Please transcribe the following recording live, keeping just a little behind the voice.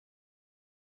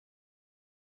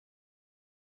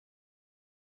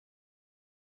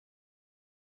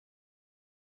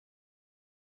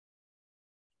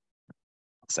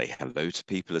say hello to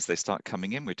people as they start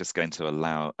coming in. We're just going to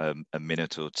allow a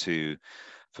minute or two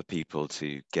for people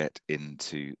to get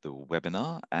into the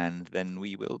webinar, and then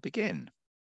we will begin.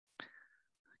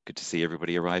 Good to see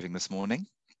everybody arriving this morning.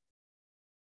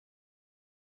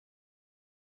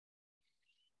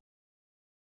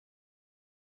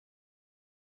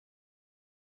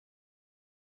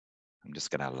 I'm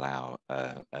just going to allow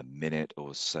a minute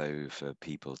or so for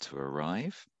people to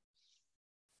arrive,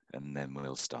 and then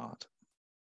we'll start.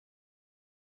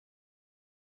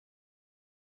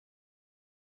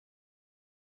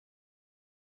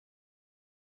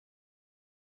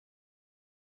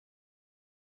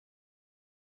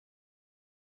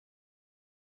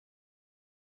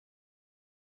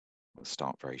 We'll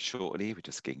start very shortly. We're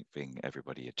just giving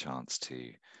everybody a chance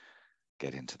to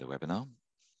get into the webinar.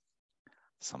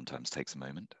 Sometimes takes a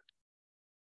moment.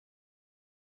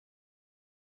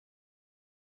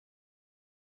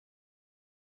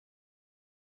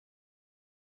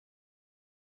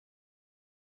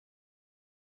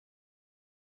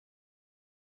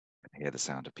 I can hear the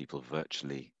sound of people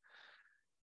virtually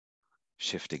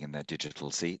shifting in their digital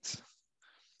seats.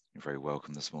 You're very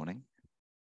welcome this morning.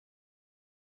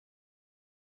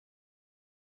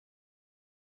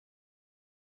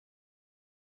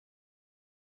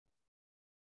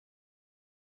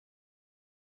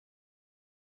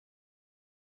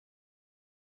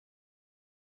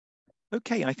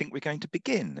 Okay, I think we're going to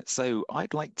begin. So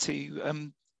I'd like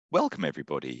to welcome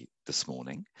everybody this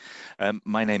morning.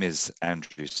 My name is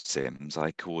Andrew Sims.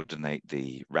 I coordinate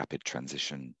the Rapid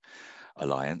Transition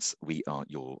Alliance. We are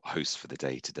your hosts for the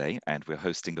day today, and we're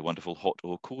hosting the wonderful Hot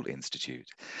or Cool Institute,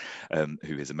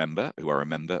 who are a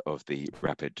member of the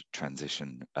Rapid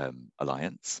Transition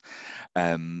Alliance.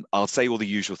 I'll say all the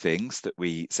usual things that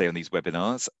we say on these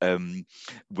webinars,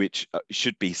 which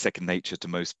should be second nature to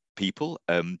most people.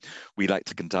 We like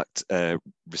to conduct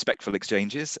respectful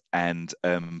exchanges, and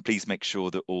please make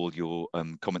sure that all your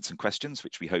comments and questions,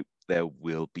 which we hope there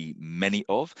will be many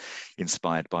of,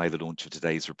 inspired by the launch of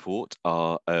today's report,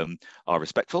 are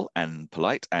respectful and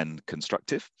polite and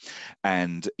constructive.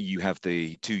 And you have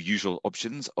the two usual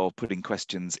options of putting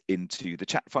questions into the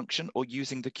chat function or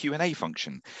using the Q&A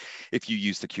function. If you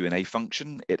use the Q&A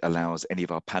function, it allows any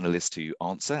of our panelists to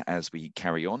answer as we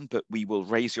carry on, but we will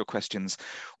raise your questions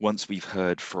once we've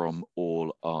heard from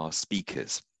all our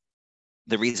speakers.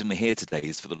 The reason we're here today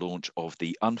is for the launch of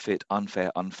the Unfit,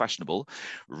 Unfair, Unfashionable,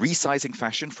 Resizing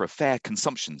Fashion for a Fair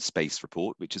Consumption Space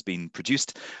report, which has been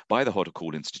produced by the Hot or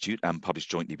Cool Institute and published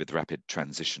jointly with the Rapid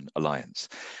Transition Alliance.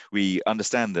 We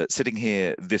understand that sitting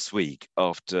here this week,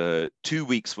 after 2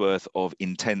 weeks worth of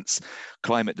intense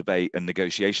climate debate and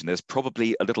negotiation, there's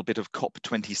probably a little bit of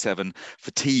COP27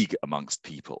 fatigue amongst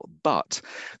people. But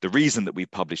the reason that we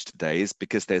published today is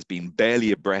because there's been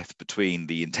barely a breath between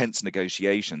the intense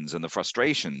negotiations and the frustrations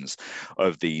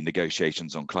of the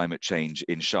negotiations on climate change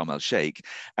in Sharm el-Sheikh,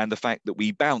 and the fact that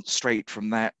we bounced straight from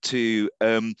that to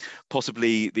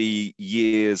possibly the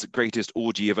year's greatest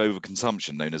orgy of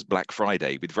overconsumption, known as Black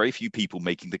Friday, with very few people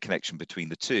making the connection between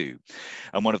the two.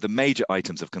 And one of the major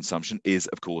items of consumption is,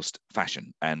 of course,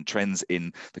 fashion, and trends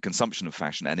in the consumption of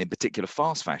fashion, and in particular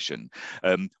fast fashion,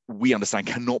 we understand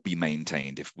cannot be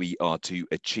maintained if we are to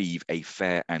achieve a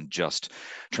fair and just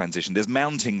transition. There's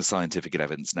mounting scientific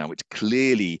evidence now which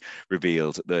clearly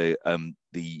revealed the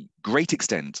great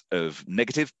extent of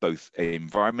negative, both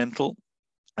environmental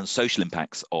and social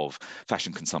impacts of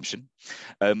fashion consumption,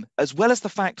 as well as the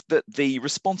fact that the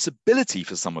responsibility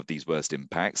for some of these worst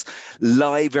impacts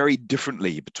lie very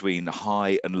differently between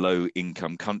high and low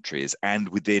income countries and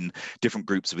within different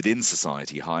groups within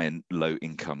society, high and low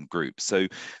income groups. So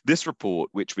this report,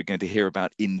 which we're going to hear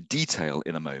about in detail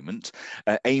in a moment,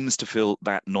 aims to fill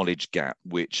that knowledge gap,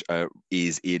 which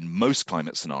is in most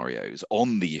climate scenarios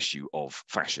on the issue of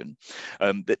fashion,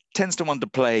 that tends to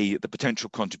underplay the potential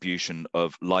contribution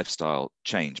of lifestyle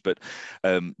change. But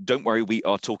don't worry, we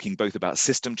are talking both about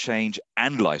system change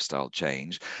and lifestyle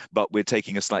change, but we're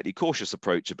taking a slightly cautious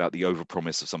approach about the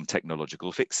overpromise of some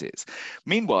technological fixes.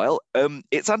 Meanwhile,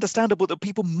 it's understandable that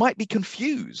people might be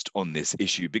confused on this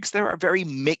issue because there are very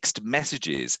mixed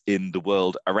messages in the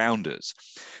world around us.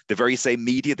 The very same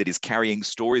media that is carrying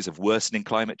stories of worsening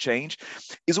climate change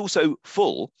is also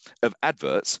full of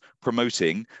adverts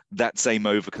promoting that same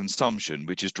overconsumption,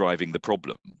 which is driving the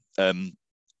problem.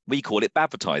 We call it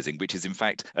advertising, which is in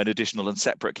fact an additional and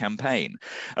separate campaign.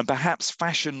 And perhaps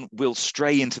fashion will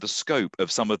stray into the scope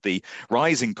of some of the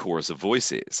rising chorus of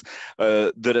voices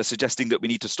that are suggesting that we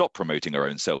need to stop promoting our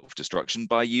own self-destruction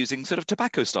by using sort of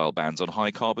tobacco-style bans on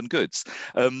high carbon goods.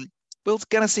 We're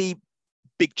going to see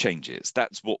big changes.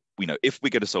 That's what we know. If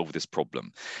we're going to solve this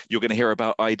problem, you're going to hear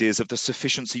about ideas of the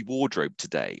sufficiency wardrobe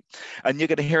today. And you're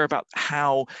going to hear about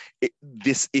how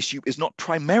this issue is not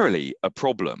primarily a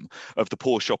problem of the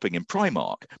poor shopping in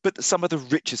Primark, but some of the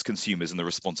richest consumers and the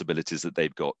responsibilities that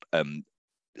they've got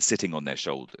sitting on their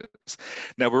shoulders.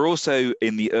 Now, we're also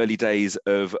in the early days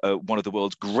of one of the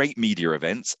world's great media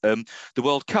events, the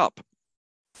World Cup.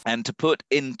 And to put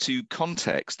into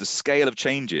context the scale of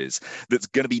changes that's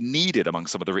going to be needed among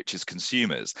some of the richest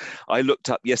consumers, I looked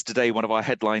up yesterday one of our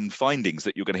headline findings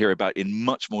that you're going to hear about in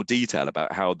much more detail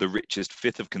about how the richest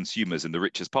fifth of consumers in the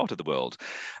richest part of the world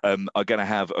are going to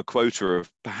have a quota of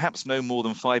perhaps no more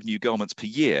than 5 new garments per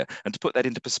year. And to put that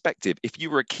into perspective, if you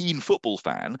were a keen football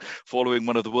fan following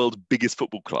one of the world's biggest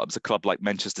football clubs, a club like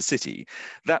Manchester City,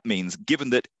 that means given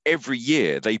that every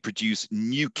year they produce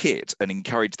new kit and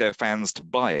encourage their fans to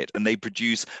buy it, and they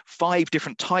produce 5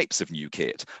 different types of new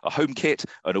kit: a home kit,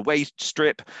 an away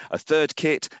strip, a third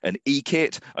kit, an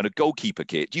e-kit, and a goalkeeper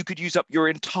kit. You could use up your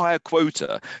entire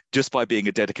quota just by being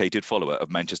a dedicated follower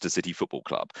of Manchester City Football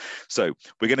Club. So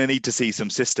we're going to need to see some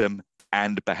system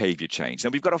and behavior change. Now,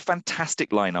 we've got a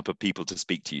fantastic lineup of people to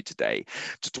speak to you today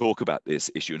to talk about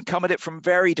this issue and come at it from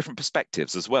very different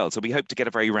perspectives as well. So we hope to get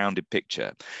a very rounded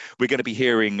picture. We're going to be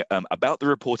hearing about the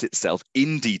report itself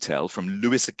in detail from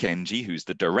Louis Akenji, who's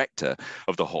the director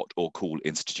of the Hot or Cool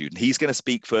Institute. And he's going to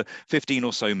speak for 15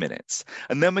 or so minutes.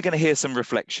 And then we're going to hear some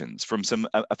reflections from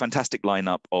a fantastic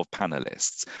lineup of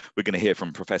panelists. We're going to hear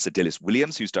from Professor Dilys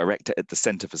Williams, who's director at the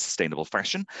Center for Sustainable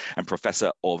Fashion and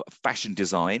professor of fashion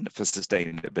design for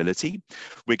sustainability.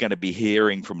 We're going to be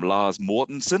hearing from Lars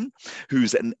Mortensen,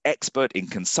 who's an expert in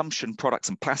consumption products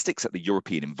and plastics at the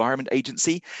European Environment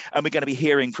Agency. And we're going to be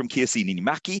hearing from Kirsi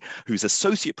Niinimäki, who's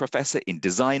associate professor in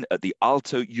design at the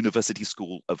Aalto University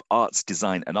School of Arts,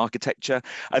 Design and Architecture,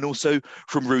 and also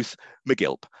from Ruth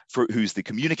McGilp, who's the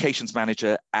communications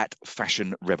manager at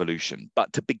Fashion Revolution.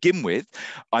 But to begin with,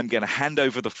 I'm going to hand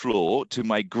over the floor to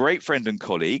my great friend and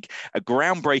colleague, a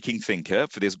groundbreaking thinker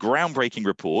for this groundbreaking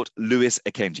report, Louis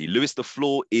Akenji. Louis, the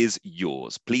floor is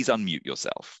yours. Please unmute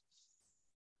yourself.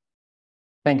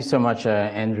 Thank you so much,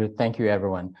 Andrew. Thank you,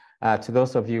 everyone. To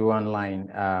those of you online,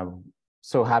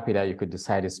 so happy that you could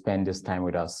decide to spend this time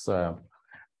with us.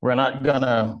 We're not going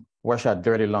to wash our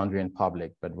dirty laundry in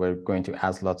public, but we're going to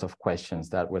ask lots of questions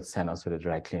that would send us to the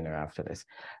dry cleaner after this.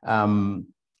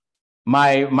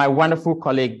 My wonderful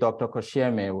colleague, Dr.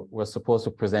 Koscielny, was supposed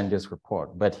to present this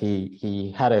report, but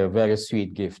he had a very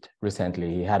sweet gift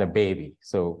recently. He had a baby,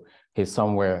 so he's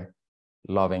somewhere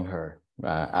loving her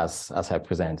as I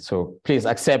present. So please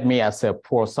accept me as a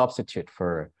poor substitute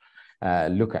for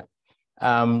Luca.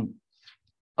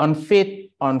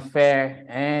 Unfit, unfair,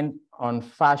 and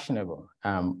unfashionable.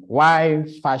 Why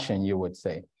fashion, you would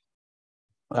say?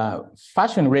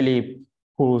 Fashion really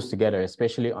pulls together,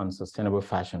 especially unsustainable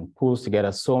fashion, pulls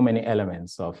together so many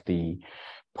elements of the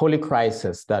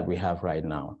polycrisis that we have right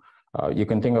now. You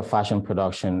can think of fashion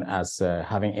production as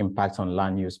having impact on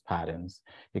land use patterns.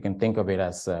 You can think of it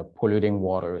as polluting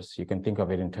waters. You can think of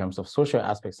it in terms of social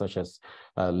aspects such as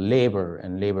labor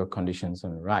and labor conditions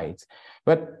and rights.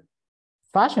 But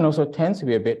fashion also tends to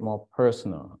be a bit more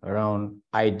personal, around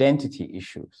identity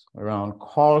issues, around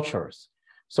cultures.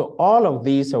 So all of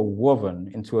these are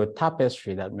woven into a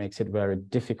tapestry that makes it very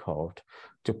difficult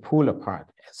to pull apart.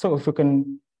 So if we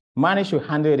can manage to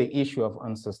handle the issue of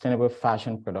unsustainable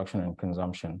fashion production and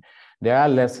consumption, there are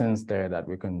lessons there that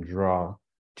we can draw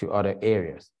to other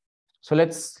areas. So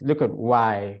let's look at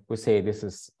why we say this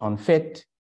is unfit,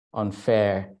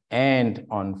 unfair, and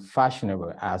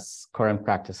unfashionable as current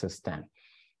practices stand.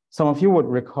 Some of you would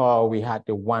recall we had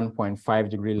the 1.5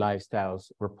 degree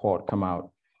lifestyles report come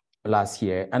out last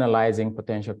year, analyzing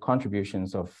potential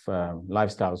contributions of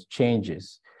lifestyles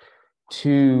changes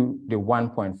to the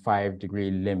 1.5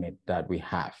 degree limit that we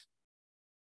have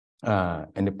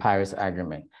in the Paris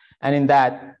Agreement. And in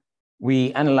that,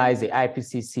 we analyzed the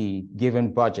IPCC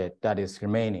given budget that is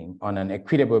remaining on an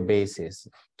equitable basis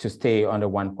to stay under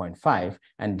 1.5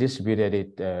 and distributed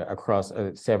it across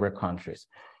several countries.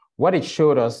 What it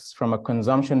showed us from a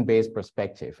consumption-based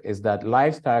perspective is that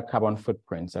lifestyle carbon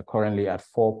footprints are currently at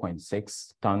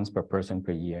 4.6 tons per person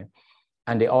per year,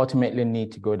 and they ultimately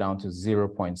need to go down to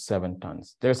 0.7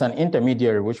 tons. There's an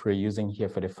intermediary which we're using here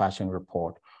for the fashion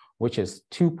report, which is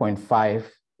 2.5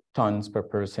 tons per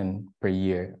person per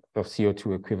year of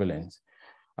CO2 equivalents.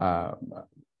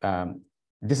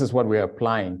 This is what we're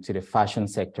applying to the fashion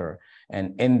sector.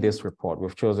 And in this report,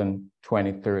 we've chosen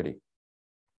 2030.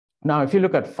 Now, if you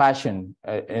look at fashion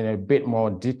in a bit more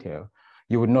detail,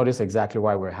 you would notice exactly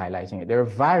why we're highlighting it. There are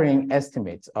varying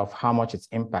estimates of how much its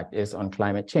impact is on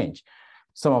climate change.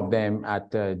 some of them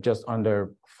at just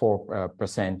under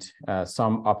 4%,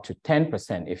 some up to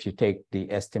 10% if you take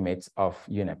the estimates of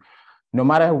UNEP. No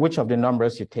matter which of the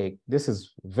numbers you take, this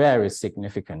is very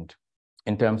significant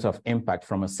in terms of impact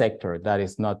from a sector that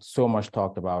is not so much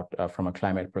talked about from a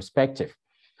climate perspective.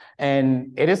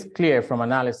 And it is clear from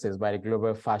analysis by the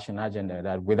Global Fashion Agenda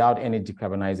that without any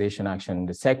decarbonization action,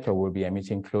 the sector will be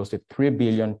emitting close to 3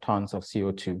 billion tons of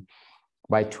CO2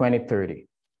 by 2030.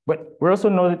 But we're also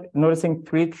noticing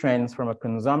three trends from a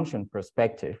consumption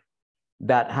perspective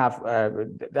that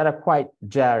are quite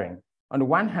jarring. On the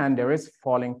one hand, there is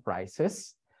falling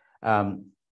prices.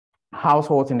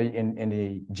 Households among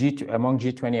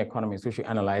G20 economies, which we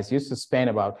analyzed, used to spend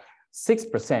about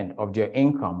 6% of their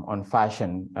income on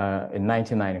fashion in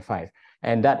 1995.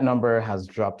 And that number has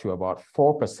dropped to about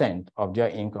 4% of their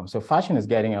income. So fashion is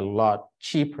getting a lot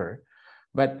cheaper,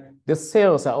 but the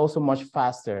sales are also much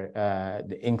faster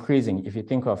increasing. If you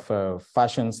think of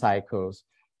fashion cycles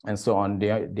and so on,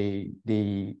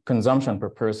 the consumption per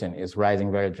person is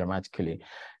rising very dramatically.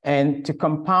 And to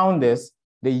compound this,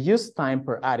 the use time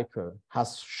per article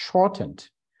has shortened.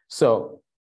 So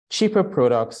cheaper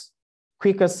products,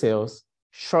 quicker sales,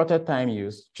 shorter time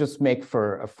use just make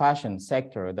for a fashion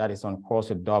sector that is on course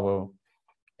to double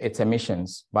its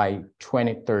emissions by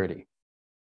 2030.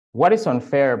 What is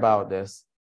unfair about this?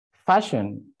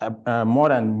 Fashion, more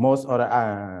than most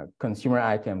other consumer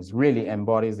items, really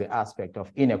embodies the aspect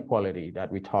of inequality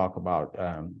that we talk about,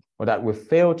 or that we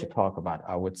fail to talk about,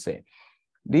 I would say.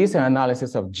 These are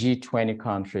analysis of G20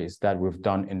 countries that we've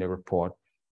done in the report.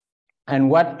 And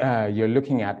what you're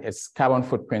looking at is carbon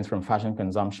footprints from fashion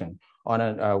consumption,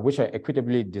 which are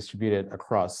equitably distributed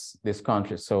across this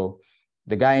country. So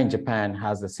the guy in Japan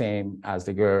has the same as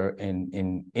the girl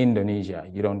in Indonesia.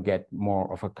 You don't get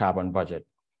more of a carbon budget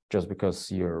just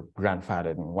because you're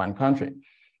grandfathered in one country.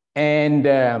 And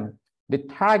the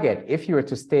target, if you were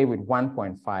to stay with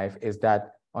 1.5, is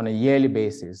that on a yearly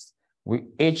basis,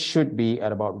 it should be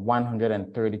at about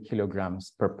 130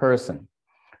 kilograms per person.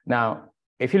 Now,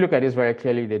 if you look at this very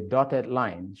clearly, the dotted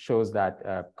line shows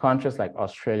that countries like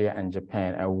Australia and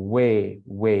Japan are way,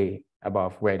 way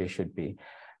above where they should be.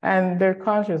 And there are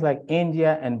countries like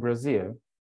India and Brazil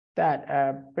that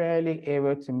are barely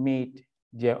able to meet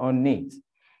their own needs.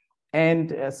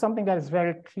 And something that is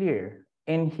very clear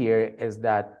in here is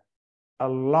that a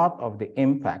lot of the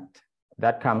impact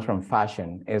that comes from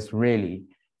fashion is really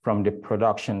from the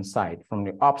production side, from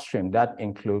the upstream. That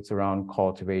includes around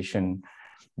cultivation,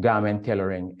 garment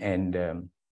tailoring,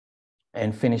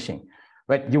 and finishing.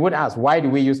 But you would ask, why do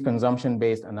we use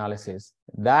consumption-based analysis?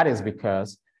 That is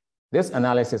because this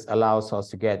analysis allows us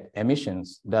to get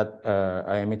emissions that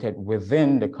are emitted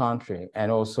within the country, and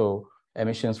also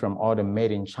emissions from all the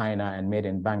made in China and made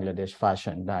in Bangladesh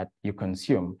fashion that you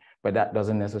consume, but that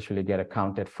doesn't necessarily get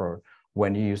accounted for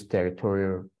when you use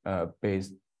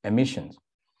territorial-based emissions.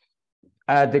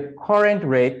 At the current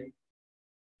rate,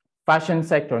 fashion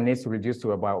sector needs to reduce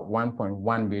to about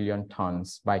 1.1 billion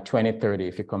tons by 2030.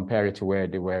 If you compare it to where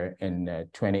they were in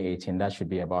 2018, that should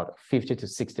be about 50 to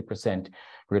 60%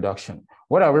 reduction.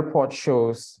 What our report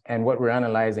shows and what we're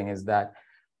analyzing is that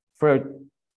for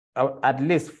at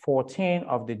least 14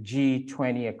 of the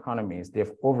G20 economies,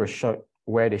 they've overshot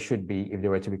where they should be if they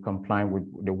were to be complying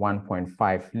with the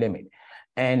 1.5 limit.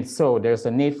 And so there's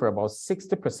a need for about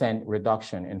 60%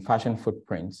 reduction in fashion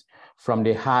footprints from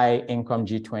the high income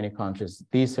G20 countries.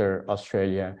 These are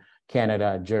Australia,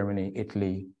 Canada, Germany,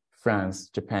 Italy, France,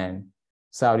 Japan,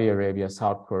 Saudi Arabia,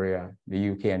 South Korea,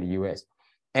 the UK, and the US.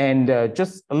 And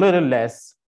just a little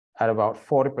less at about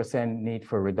 40% need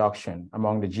for reduction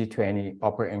among the G20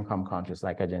 upper income countries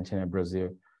like Argentina,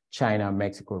 Brazil, China,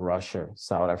 Mexico, Russia,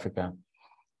 South Africa,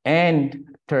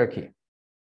 and Turkey.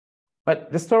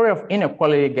 But the story of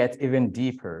inequality gets even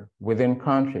deeper within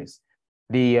countries.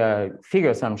 The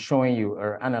figures I'm showing you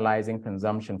are analyzing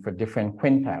consumption for different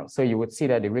quintiles. So you would see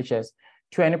that the richest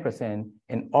 20%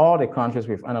 in all the countries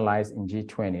we've analyzed in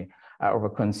G20 are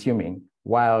over-consuming,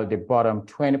 while the bottom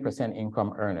 20%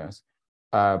 income earners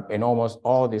in almost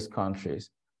all these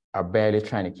countries are barely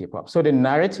trying to keep up. So the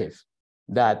narrative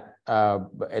that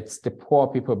it's the poor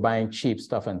people buying cheap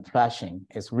stuff and thrashing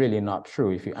is really not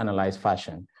true if you analyze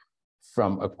fashion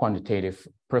from a quantitative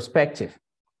perspective.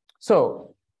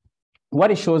 So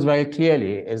what it shows very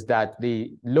clearly is that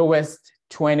the lowest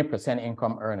 20%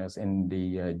 income earners in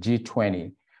the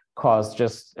G20 cost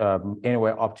just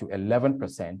anywhere up to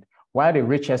 11%, while the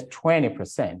richest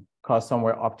 20% cost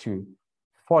somewhere up to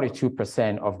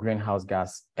 42% of greenhouse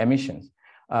gas emissions.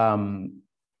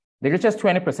 The richest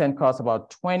 20% costs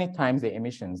about 20 times the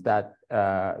emissions that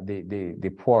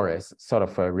the poorest sort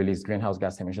of release greenhouse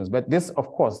gas emissions. But this, of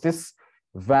course, this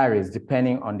varies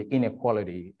depending on the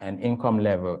inequality and income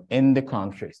level in the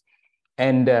countries.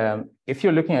 And if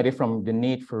you're looking at it from the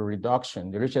need for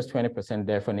reduction, the richest 20%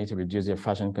 therefore need to reduce their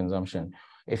fashion consumption.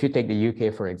 If you take the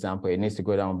UK, for example, it needs to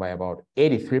go down by about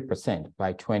 83%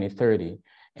 by 2030,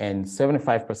 and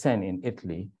 75% in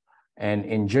Italy, and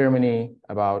in Germany,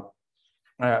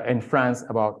 in France,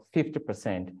 about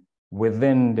 50%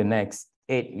 within the next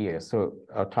 8 years. So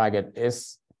our target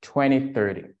is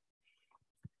 2030.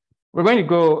 We're going to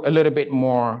go a little bit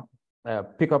more,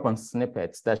 pick up on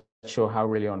snippets that show how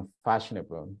really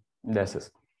unfashionable this is.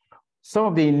 Some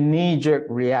of the knee-jerk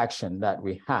reaction that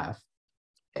we have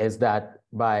is that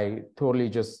by totally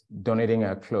just donating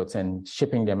our clothes and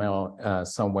shipping them out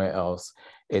somewhere else,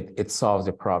 it solves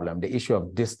the problem. The issue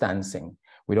of distancing,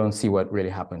 we don't see what really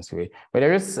happens to it. But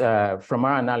there is, from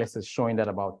our analysis, showing that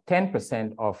about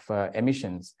 10% of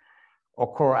emissions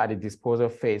occur at the disposal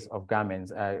phase of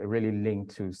garments really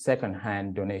linked to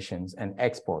secondhand donations and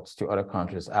exports to other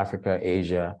countries, Africa,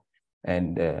 Asia,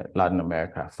 and Latin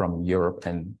America, from Europe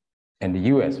and the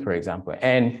US, for example.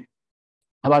 And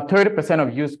about 30%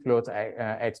 of used clothes that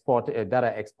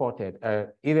are exported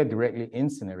are either directly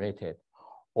incinerated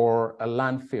or a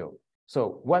landfill.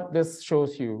 So what this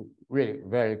shows you really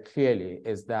very clearly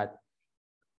is that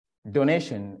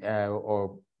donation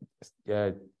or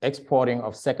exporting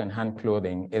of secondhand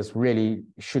clothing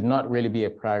should not really be a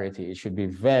priority. It should be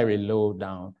very low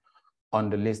down on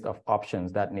the list of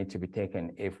options that need to be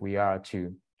taken if we are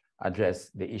to address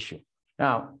the issue.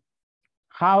 Now,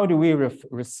 how do we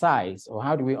resize, or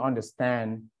how do we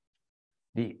understand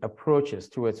the approaches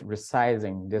towards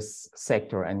resizing this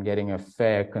sector and getting a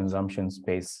fair consumption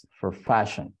space for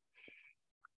fashion?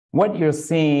 What you're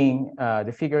seeing,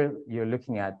 the figure you're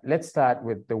looking at, let's start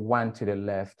with the one to the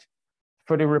left.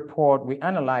 For the report, we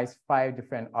analyzed 5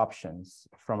 different options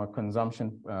from a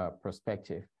consumption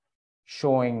perspective,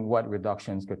 showing what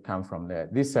reductions could come from there.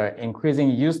 These are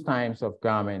increasing use times of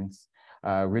garments,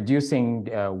 reducing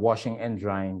washing and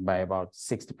drying by about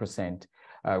 60%,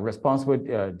 responsible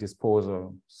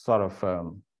disposal, sort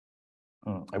of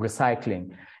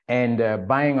recycling, and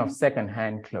buying of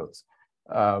secondhand clothes.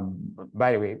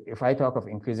 By the way, if I talk of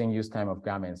increasing use time of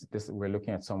garments, we're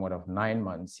looking at somewhat of 9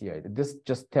 months here. This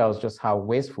just tells just how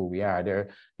wasteful we are. There are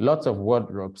lots of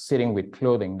wardrobes sitting with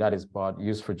clothing that is bought,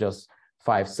 used for just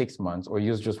 5-6 months, or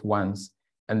used just once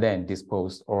and then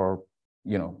disposed or,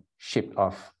 shipped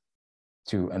off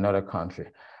to another country.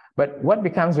 But what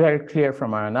becomes very clear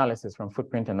from our analysis, from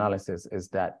footprint analysis, is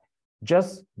that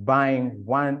just buying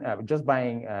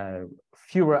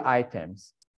fewer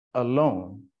items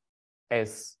alone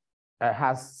has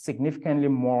significantly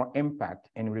more impact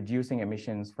in reducing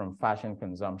emissions from fashion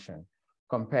consumption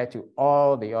compared to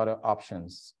all the other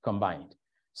options combined.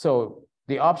 So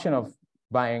the option of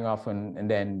buying off and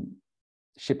then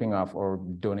shipping off or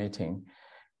donating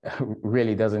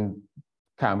really doesn't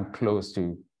come close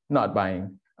to not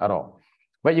buying at all.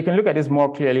 But you can look at this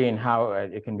more clearly in how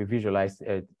it can be visualized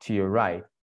to your right.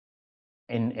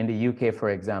 In the UK,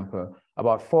 for example,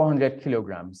 about 400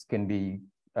 kilograms can be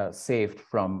saved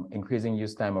from increasing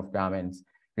use time of garments,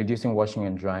 reducing washing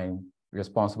and drying,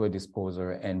 responsible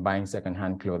disposal, and buying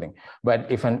secondhand clothing. But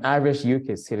if an average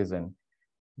UK citizen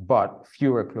bought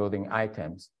fewer clothing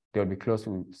items, they would be close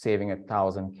to saving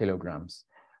 1,000 kilograms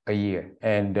a year.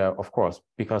 And of course,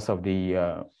 because of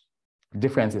the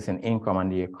differences in income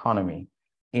and the economy,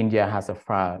 India has a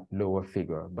far lower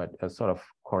figure, but a sort of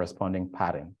corresponding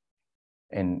pattern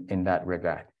in that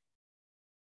regard.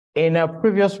 In a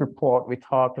previous report, we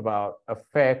talked about a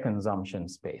fair consumption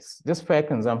space. This fair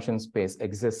consumption space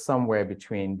exists somewhere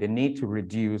between the need to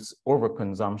reduce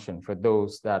overconsumption for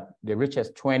those that the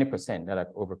richest 20% that are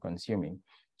overconsuming,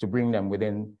 to bring them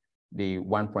within the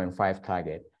 1.5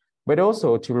 target, but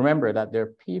also to remember that there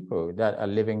are people that are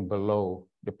living below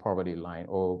the poverty line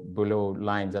or below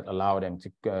lines that allow them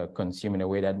to consume in a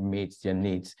way that meets their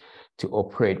needs to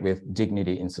operate with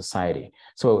dignity in society.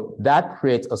 So that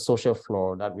creates a social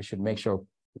floor that we should make sure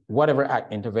whatever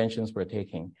interventions we're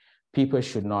taking, people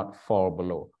should not fall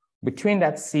below. Between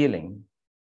that ceiling,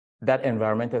 that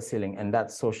environmental ceiling, and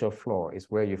that social floor is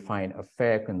where you find a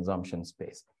fair consumption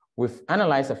space. We've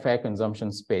analyzed a fair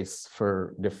consumption space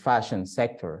for the fashion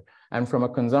sector. And from a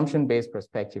consumption-based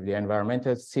perspective, the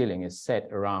environmental ceiling is set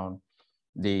around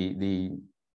the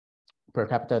per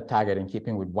capita target in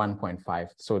keeping with 1.5.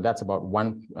 So that's about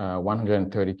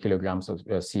 130 kilograms of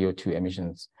CO2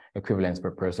 emissions equivalents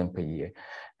per person per year.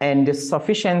 And the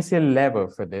sufficiency level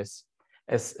for this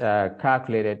is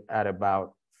calculated at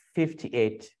about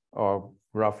 58 or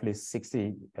roughly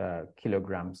 60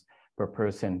 kilograms per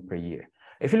person per year.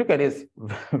 If you look at this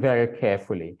very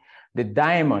carefully, the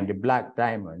diamond, the black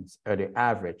diamonds are the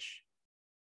average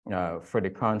for the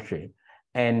country.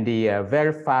 And the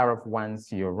very far off ones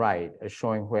to your right are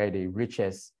showing where the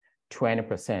richest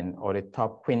 20% or the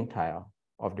top quintile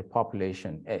of the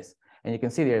population is. And you can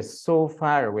see they're so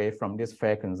far away from this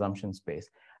fair consumption space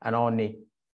and all need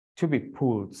to be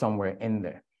pulled somewhere in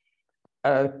there.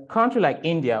 A country like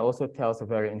India also tells a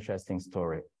very interesting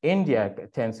story. India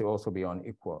tends to also be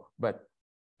unequal, but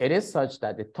it is such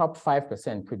that the top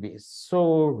 5% could be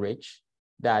so rich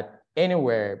that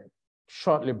anywhere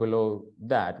shortly below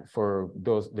that for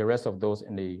the rest of those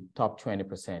in the top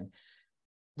 20%,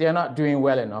 they're not doing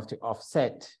well enough to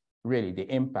offset really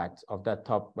the impact of that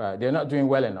top, they're not doing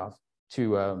well enough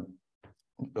to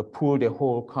pull the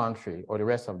whole country or the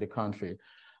rest of the country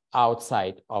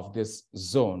outside of this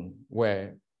zone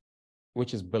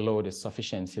which is below the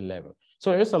sufficiency level.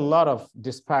 So there's a lot of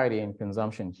disparity in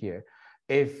consumption here.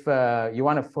 If you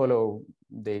want to follow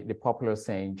the popular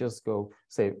saying, just go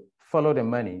say, follow the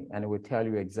money, and it will tell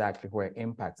you exactly where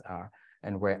impacts are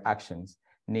and where actions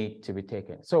need to be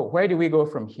taken. So where do we go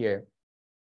from here?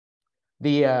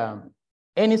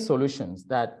 Any solutions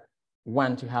that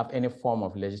want to have any form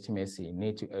of legitimacy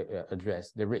need to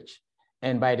address the rich.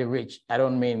 And by the rich, I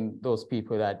don't mean those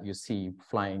people that you see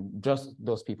flying, just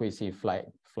those people you see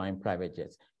flying private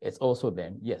jets. It's also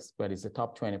them, yes, but it's the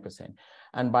top 20%.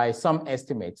 And by some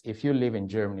estimates, if you live in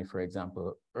Germany, for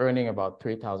example, earning about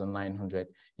 3,900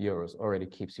 euros already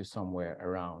keeps you somewhere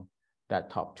around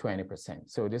that top 20%.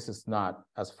 So this is not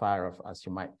as far off as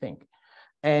you might think.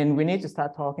 And we need to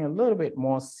start talking a little bit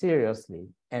more seriously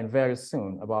and very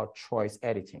soon about choice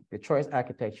editing. The choice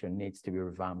architecture needs to be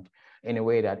revamped in a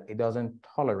way that it doesn't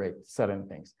tolerate certain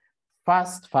things.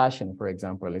 Fast fashion, for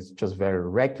example, is just very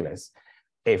reckless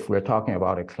if we're talking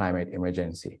about a climate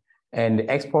emergency. And the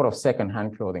export of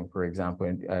secondhand clothing, for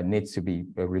example, needs to be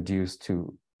reduced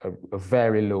to a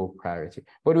very low priority.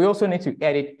 But we also need to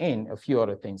edit in a few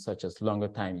other things, such as longer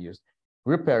time use,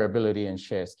 repairability and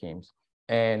share schemes.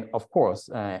 And of course,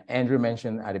 Andrew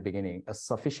mentioned at the beginning, a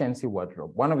sufficiency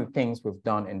wardrobe. One of the things we've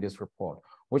done in this report,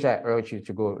 which I urge you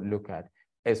to go look at,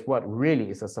 is what really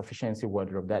is a sufficiency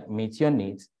wardrobe that meets your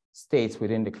needs, stays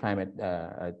within the climate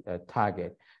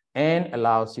target, and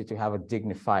allows you to have a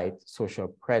dignified social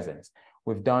presence.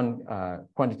 We've done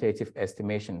quantitative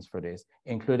estimations for this,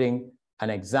 including an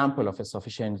example of a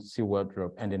sufficiency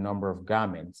wardrobe and the number of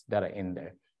garments that are in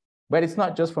there. But it's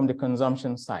not just from the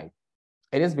consumption side.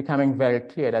 It is becoming very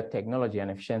clear that technology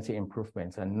and efficiency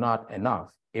improvements are not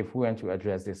enough if we want to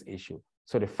address this issue.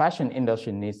 So the fashion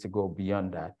industry needs to go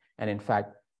beyond that. And in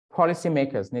fact,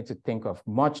 policymakers need to think of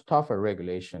much tougher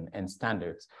regulation and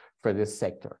standards for this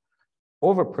sector.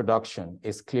 Overproduction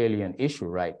is clearly an issue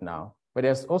right now, but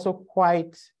there's also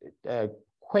quite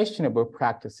questionable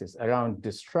practices around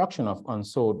destruction of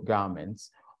unsold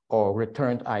garments or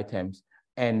returned items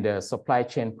and supply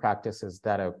chain practices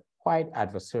that are quite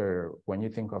adversarial when you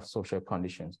think of social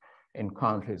conditions in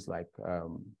countries like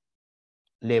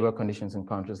labor conditions in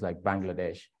countries like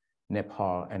Bangladesh,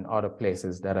 Nepal, and other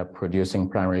places that are producing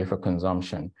primarily for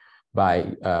consumption by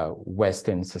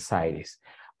Western societies.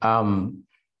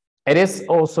 It is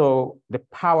also the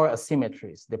power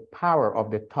asymmetries, the power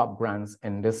of the top brands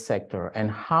in this sector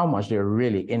and how much they're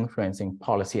really influencing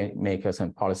policymakers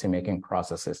and policymaking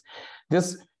processes.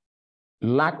 This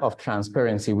lack of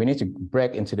transparency, we need to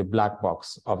break into the black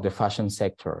box of the fashion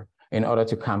sector in order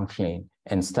to come clean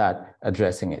and start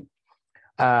addressing it.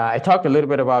 I talked a little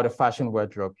bit about the fashion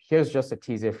wardrobe. Here's just a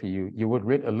teaser for you. You would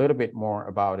read a little bit more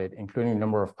about it, including a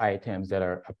number of items that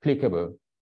are applicable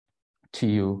to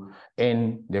you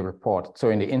in the report.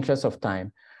 So in the interest of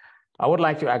time, I would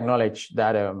like to acknowledge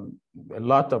that a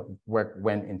lot of work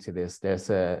went into this. There's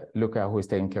Luca who is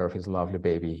taking care of his lovely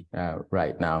baby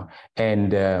right now.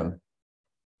 And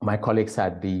my colleagues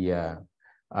at the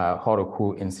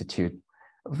Horoku Institute,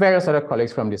 various other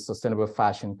colleagues from the Sustainable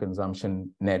Fashion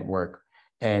Consumption Network,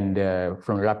 and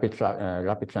from Rapid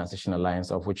Transition Alliance,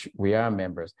 of which we are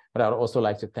members. But I'd also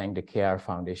like to thank the KR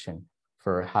Foundation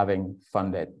for having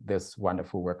funded this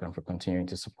wonderful work and for continuing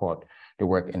to support the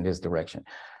work in this direction.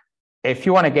 If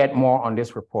you want to get more on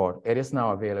this report, it is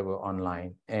now available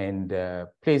online, and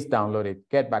please download it,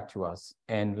 get back to us,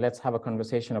 and let's have a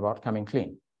conversation about coming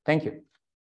clean. Thank you.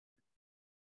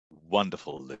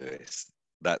 Wonderful, Lewis.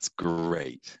 That's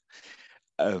great.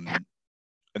 I'm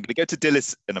going to go to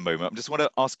Dilys in a moment. I just want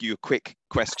to ask you a quick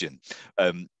question.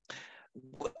 I'm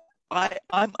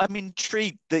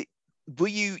intrigued that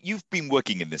you've been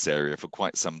working in this area for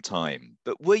quite some time,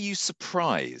 but were you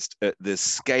surprised at the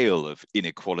scale of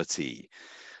inequality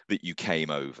that you came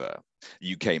over?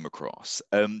 you came across?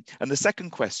 And the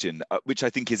second question, which I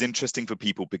think is interesting for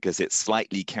people because it's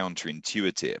slightly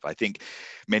counterintuitive. I think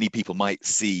many people might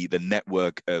see the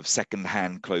network of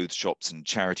secondhand clothes shops and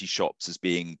charity shops as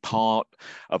being part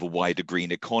of a wider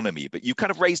green economy, but you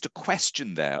kind of raised a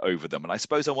question there over them. And I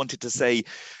suppose I wanted to say,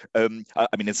 I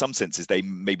mean, in some senses,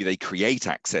 maybe they create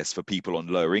access for people on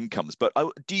lower incomes, but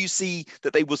do you see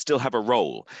that they will still have a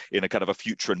role in a kind of a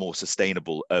future and more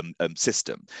sustainable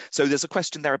system? So there's a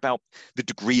question there about the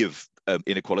degree of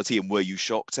inequality, and were you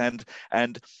shocked,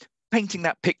 and painting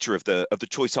that picture of the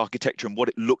choice architecture and what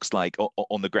it looks like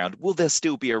on the ground. Will there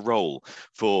still be a role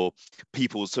for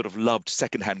people's sort of loved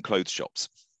secondhand clothes shops?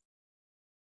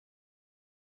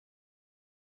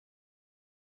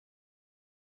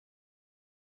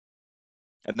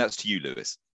 And that's to you,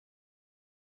 Lewis.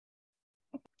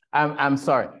 I'm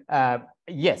sorry.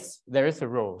 Yes, there is a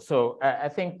role. So I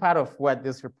think part of what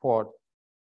this report,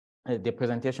 the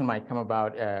presentation might come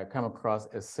across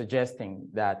as suggesting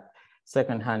that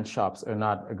secondhand shops are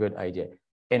not a good idea.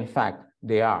 In fact,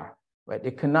 they are, but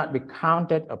they cannot be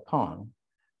counted upon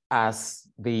as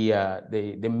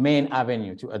the main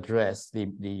avenue to address the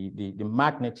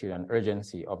magnitude and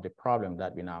urgency of the problem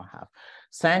that we now have.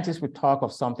 Scientists would talk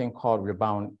of something called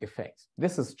rebound effect.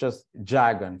 This is just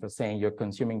jargon for saying you're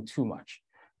consuming too much,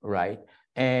 right?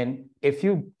 And if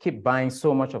you keep buying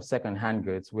so much of secondhand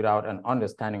goods without an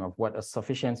understanding of what a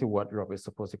sufficiency wardrobe is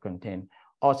supposed to contain,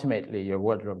 ultimately your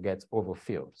wardrobe gets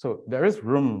overfilled. So there is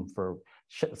room for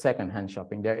secondhand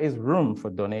shopping. There is room for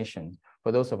donation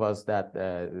for those of us that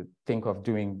think of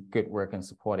doing good work and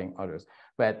supporting others.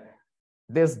 But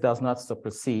this does not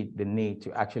supersede the need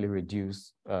to actually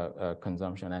reduce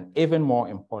consumption, and even more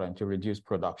important, to reduce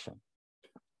production.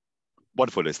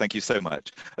 Wonderful, Liz. Thank you so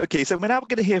much. Okay, so we're now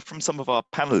going to hear from some of our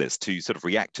panelists to sort of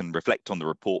react and reflect on the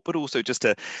report, but also just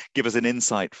to give us an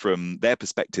insight from their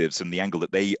perspectives and the angle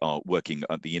that they are working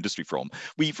at the industry from.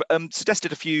 We've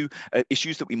suggested a few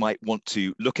issues that we might want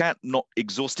to look at, not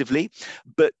exhaustively,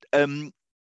 but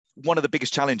one of the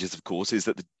biggest challenges, of course, is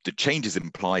that the changes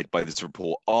implied by this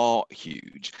report are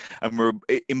huge, and we're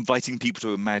inviting people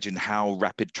to imagine how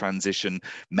rapid transition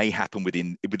may happen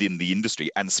within the industry,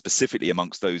 and specifically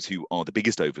amongst those who are the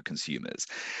biggest overconsumers.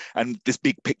 And this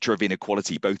big picture of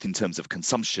inequality, both in terms of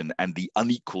consumption and the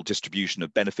unequal distribution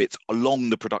of benefits along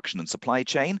the production and supply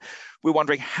chain, we're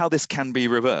wondering how this can be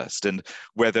reversed, and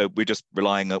whether we're just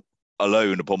relying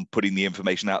alone upon putting the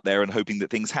information out there and hoping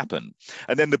that things happen.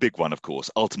 And then the big one, of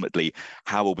course, ultimately,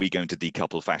 how are we going to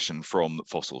decouple fashion from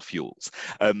fossil fuels?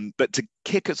 But to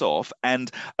kick us off,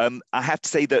 and I have to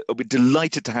say that we're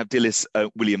delighted to have Dilys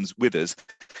Williams with us.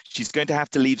 She's going to have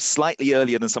to leave slightly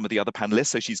earlier than some of the other panelists,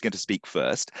 so she's going to speak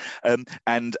first.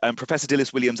 Professor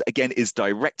Dilys Williams, again, is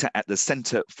Director at the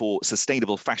Centre for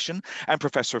Sustainable Fashion and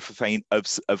Professor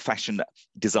of Fashion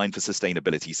Design for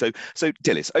Sustainability. So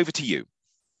Dilys, over to you.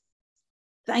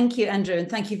 Thank you, Andrew, and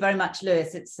thank you very much,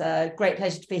 Lewis. It's a great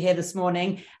pleasure to be here this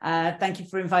morning. Thank you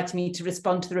for inviting me to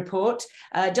respond to the report.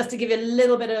 Just to give you a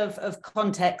little bit of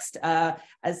context,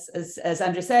 as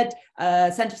Andrew said,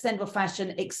 Centre for Sustainable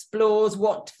Fashion explores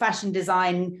what fashion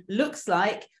design looks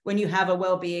like when you have a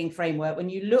well-being framework, when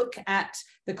you look at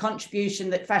the contribution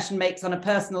that fashion makes on a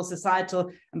personal,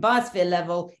 societal and biosphere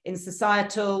level in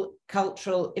societal,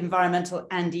 cultural, environmental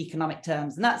and economic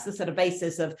terms. And that's the sort of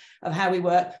basis of how we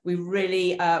work. We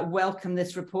really welcome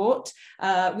this report.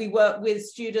 We work with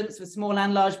students, with small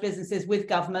and large businesses, with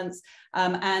governments.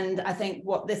 And I think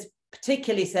what this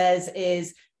particularly says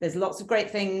is there's lots of great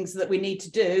things that we need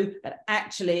to do, but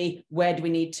actually, where do we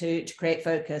need to create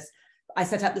focus? I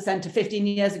set up the centre 15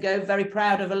 years ago, very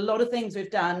proud of a lot of things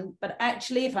we've done, but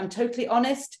actually, if I'm totally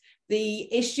honest, the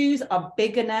issues are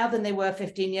bigger now than they were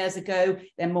 15 years ago.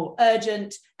 They're more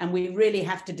urgent, and we really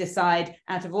have to decide,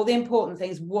 out of all the important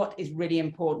things, what is really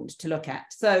important to look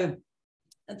at. So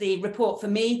the report for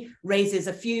me raises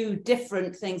a few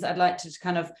different things I'd like to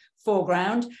kind of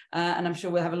foreground, and I'm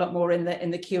sure we'll have a lot more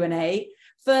in the Q&A.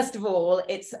 First of all,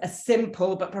 it's a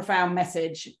simple but profound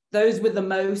message. Those with the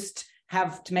most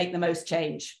have to make the most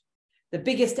change. The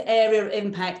biggest area of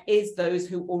impact is those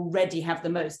who already have the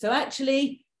most. So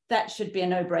actually, that should be a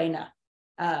no-brainer.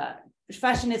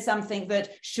 Fashion is something that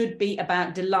should be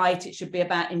about delight. It should be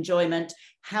about enjoyment.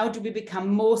 How do we become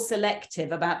more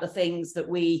selective about the things that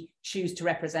we choose to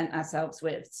represent ourselves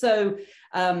with? So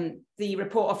the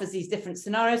report offers these different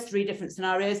scenarios, 3 different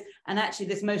scenarios. And actually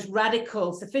this most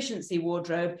radical sufficiency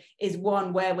wardrobe is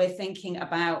one where we're thinking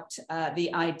about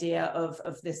the idea of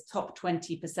this top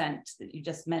 20% that you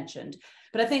just mentioned.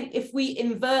 But I think if we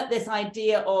invert this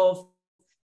idea of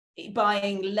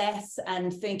buying less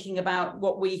and thinking about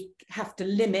what we have to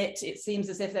limit. It seems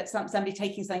as if that's somebody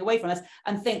taking something away from us,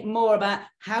 and think more about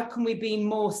how can we be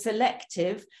more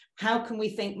selective? How can we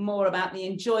think more about the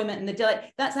enjoyment and the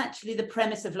delight? That's actually the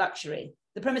premise of luxury.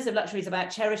 The premise of luxury is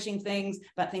about cherishing things,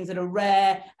 about things that are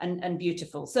rare and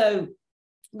beautiful. So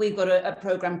we've got a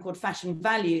program called Fashion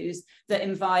Values that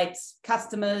invites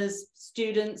customers,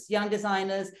 students, young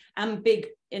designers, and big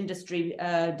industry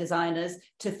designers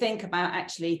to think about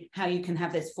actually how you can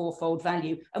have this fourfold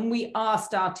value. And we are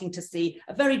starting to see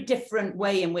a very different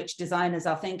way in which designers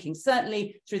are thinking,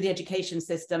 certainly through the education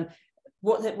system.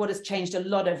 What has changed a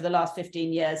lot over the last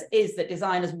 15 years is that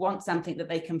designers want something that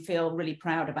they can feel really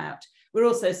proud about. We're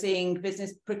also seeing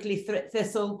business, Prickly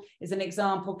Thistle is an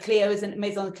example,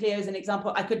 Maison Cleo is an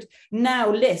example. I could now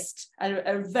list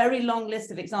a very long list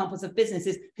of examples of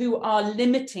businesses who are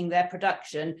limiting their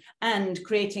production and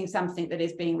creating something that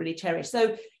is being really cherished.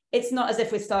 So it's not as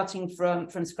if we're starting from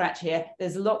scratch here.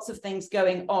 There's lots of things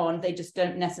going on. They just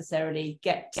don't necessarily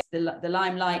get the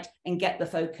limelight and get the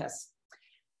focus.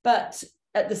 But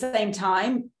at the same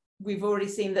time, we've already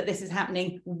seen that this is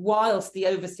happening whilst the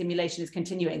overstimulation is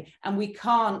continuing, and we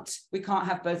can't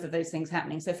have both of those things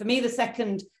happening. So for me, the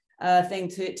second thing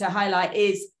to highlight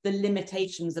is the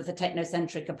limitations of the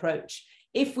technocentric approach.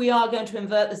 If we are going to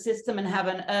invert the system and have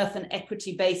an earth and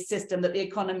equity-based system that the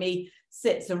economy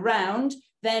sits around,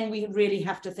 then we really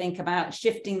have to think about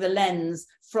shifting the lens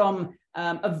from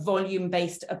a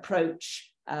volume-based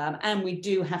approach, and we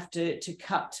do have to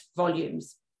cut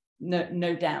volumes.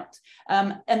 No doubt.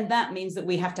 And that means that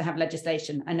we have to have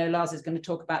legislation. I know Lars is going to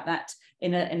talk about that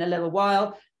in a little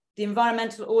while. The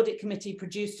Environmental Audit Committee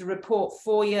produced a report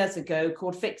 4 years ago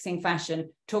called Fixing Fashion,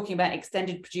 talking about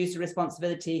extended producer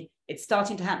responsibility. It's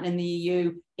starting to happen in the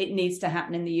EU. It needs to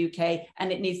happen in the UK, and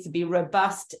it needs to be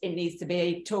robust. It needs to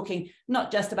be talking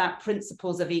not just about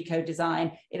principles of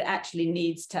eco-design. It actually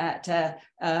needs to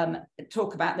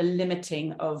talk about the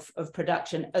limiting of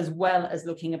production, as well as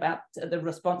looking about the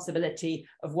responsibility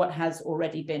of what has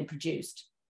already been produced.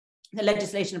 The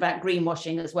legislation about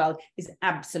greenwashing as well is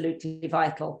absolutely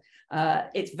vital.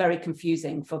 It's very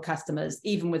confusing for customers,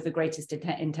 even with the greatest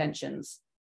intentions.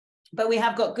 But we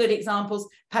have got good examples.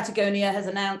 Patagonia has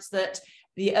announced that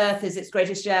the earth is its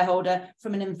greatest shareholder.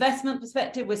 From an investment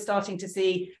perspective, we're starting to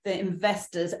see that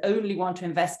investors only want to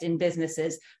invest in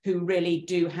businesses who really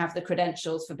do have the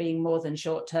credentials for being more than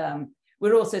short term.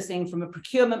 We're also seeing from a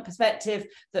procurement perspective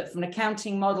that from an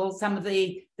accounting model, some of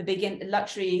the big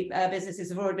luxury businesses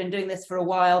have already been doing this for a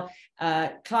while.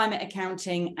 Climate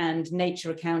accounting and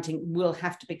nature accounting will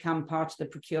have to become part of the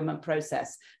procurement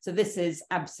process. So this is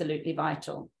absolutely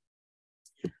vital.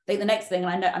 I think the next thing,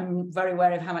 and I know I'm very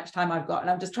aware of how much time I've got, and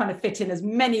I'm just trying to fit in as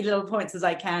many little points as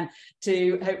I can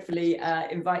to hopefully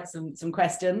invite some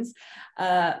questions.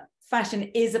 Fashion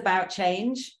is about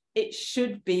change. It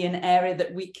should be an area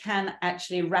that we can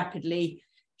actually rapidly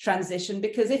transition,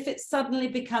 because if it suddenly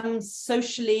becomes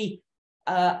socially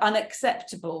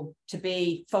unacceptable to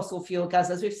be fossil fuel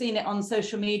guzzlers, we've seen it on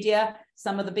social media,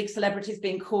 some of the big celebrities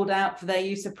being called out for their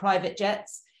use of private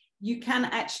jets, you can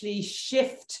actually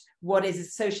shift what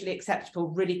is socially acceptable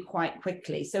really quite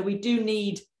quickly. So we do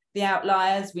need the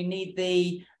outliers, we need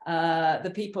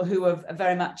the people who are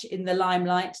very much in the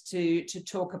limelight to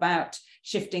talk about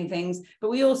shifting things,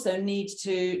 but we also need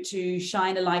to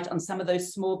shine a light on some of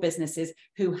those small businesses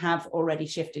who have already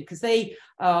shifted, because they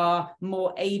are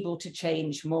more able to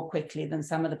change more quickly than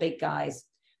some of the big guys.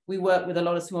 We work with a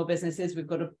lot of small businesses. We've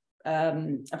got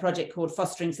a project called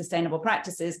Fostering Sustainable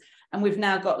Practices, and we've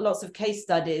now got lots of case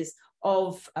studies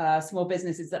of small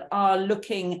businesses that are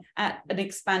looking at an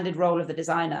expanded role of the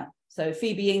designer. So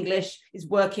Phoebe English is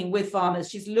working with farmers.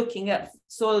 She's looking at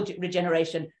soil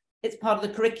regeneration. It's part of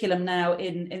the curriculum now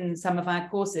in some of our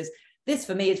courses. This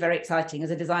for me is very exciting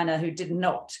as a designer who did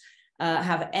not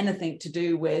have anything to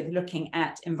do with looking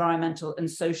at environmental and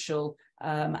social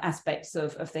aspects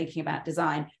of thinking about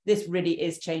design. This really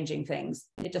is changing things.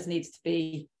 It just needs to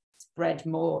be spread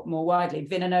more widely.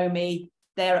 Vinonomi,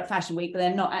 they're at Fashion Week, but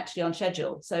they're not actually on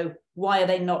schedule. So why are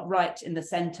they not right in the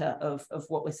center of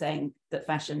what we're saying that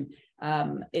fashion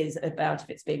is about, if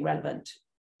it's being relevant?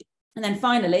 And then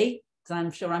finally, because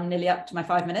I'm sure I'm nearly up to my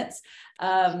 5 minutes,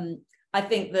 I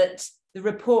think that the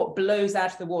report blows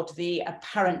out of the water the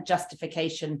apparent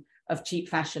justification of cheap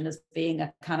fashion as being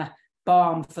a kind of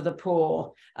balm for the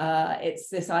poor. It's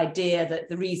this idea that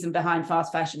the reason behind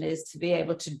fast fashion is to be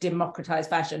able to democratize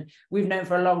fashion. We've known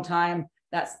for a long time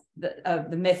that's the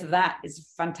myth of that.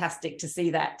 Is fantastic to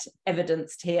see that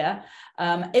evidenced here.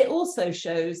 It also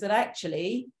shows that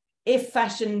actually if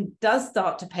fashion does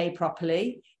start to pay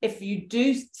properly, if you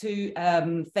do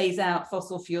to phase out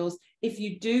fossil fuels, if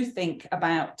you do think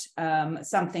about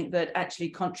something that actually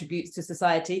contributes to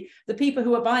society, the people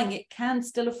who are buying it can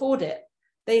still afford it.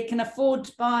 They can afford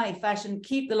to buy fashion,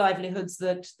 keep the livelihoods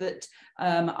that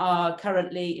are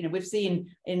currently, you know, we've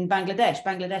seen in Bangladesh.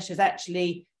 Bangladesh has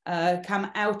actually come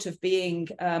out of being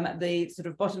the sort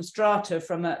of bottom strata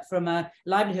from a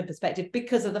livelihood perspective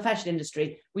because of the fashion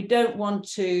industry. We don't want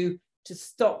to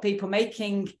stop people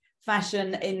making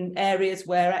fashion in areas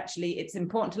where actually it's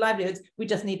important to livelihoods. We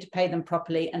just need to pay them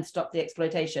properly and stop the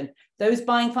exploitation. Those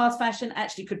buying fast fashion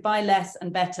actually could buy less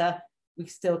and better. We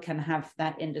still can have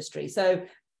that industry. So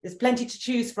there's plenty to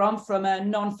choose from a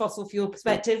non-fossil fuel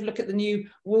perspective. Look at the new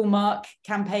Woolmark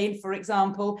campaign, for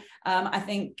example. I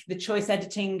think the choice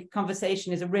editing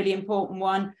conversation is a really important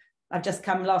one. I've just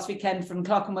come last weekend from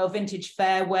Clerkenwell Vintage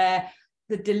Fair, where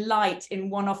the delight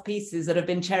in one-off pieces that have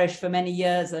been cherished for many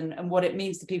years and what it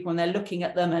means to people when they're looking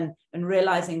at them and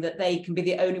realizing that they can be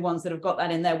the only ones that have got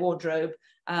that in their wardrobe.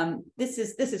 This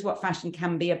is what fashion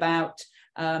can be about.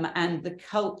 And the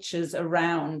cultures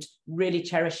around really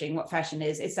cherishing what fashion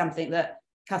is something that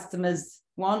customers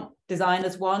want,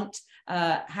 designers want.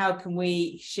 How can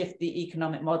we shift the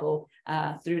economic model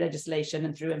through legislation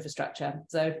and through infrastructure?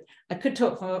 So I could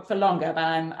talk for longer, but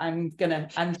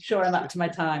I'm sure I'm up to my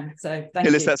time. So thank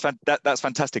you. That's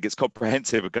fantastic. It's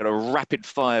comprehensive. We've got a rapid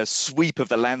fire sweep of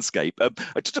the landscape.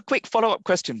 Just a quick follow-up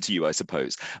question to you, I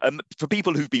suppose. For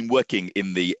people who've been working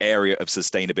in the area of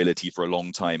sustainability for a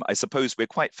long time, I suppose we're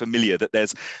quite familiar that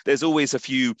there's always a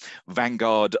few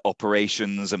vanguard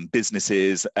operations and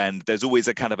businesses, and there's always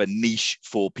a kind of a niche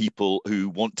for people who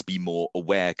want to be more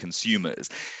aware consumers.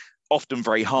 Often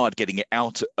very hard getting it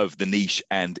out of the niche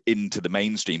and into the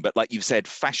mainstream. But like you've said,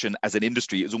 fashion as an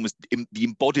industry is almost the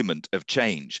embodiment of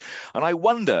change. And I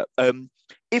wonder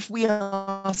if we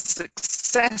are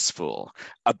successful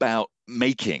about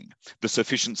making the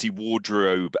sufficiency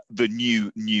wardrobe the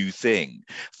new thing.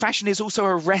 Fashion is also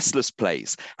a restless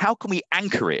place. How can we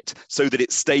anchor it so that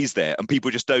it stays there and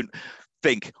people just don't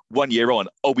think 1 year on,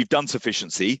 oh, we've done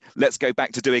sufficiency, let's go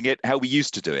back to doing it how we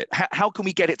used to do it? How can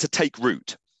we get it to take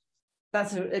root?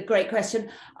 That's a great question.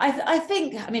 I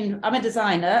think, I mean, I'm a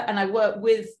designer and I work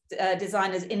with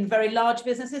designers in very large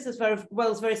businesses as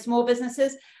well as very small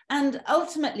businesses. And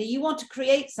ultimately, you want to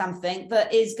create something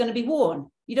that is going to be worn.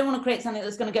 You don't want to create something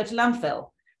that's going to go to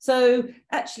landfill. So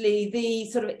actually, the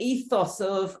sort of ethos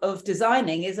of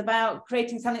designing is about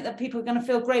creating something that people are going to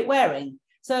feel great wearing.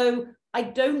 So I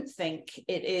don't think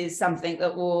it is something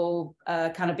that will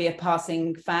kind of be a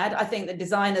passing fad. I think that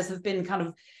designers have been kind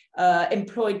of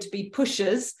employed to be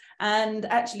pushers, and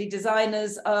actually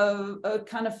designers are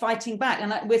kind of fighting back.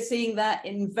 And we're seeing that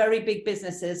in very big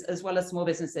businesses as well as small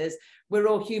businesses. We're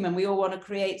all human. We all want to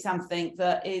create something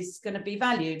that is going to be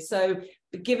valued. So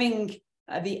giving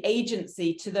the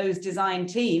agency to those design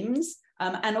teams,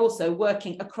 and also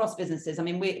working across businesses. I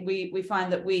mean, we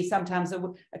find that we sometimes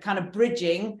are kind of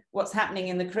bridging what's happening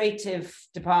in the creative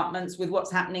departments with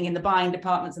what's happening in the buying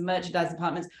departments and merchandise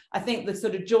departments. I think the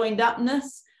sort of joined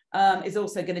upness is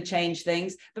also going to change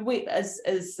things. But we, as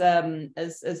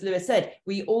Lewis said,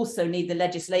 we also need the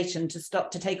legislation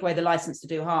to take away the license to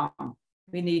do harm.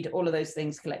 We need all of those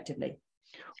things collectively.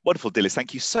 Wonderful, Dilys.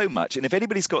 Thank you so much. And if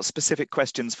anybody's got specific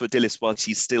questions for Dilys while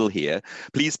she's still here,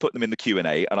 please put them in the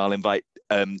Q&A, and I'll invite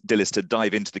Dilys to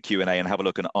dive into the Q&A and have a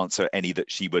look and answer any that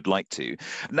she would like to.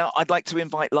 Now, I'd like to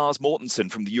invite Lars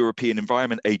Mortensen from the European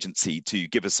Environment Agency to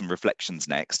give us some reflections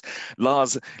next.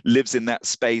 Lars lives in that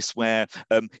space where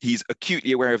he's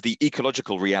acutely aware of the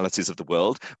ecological realities of the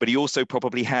world, but he also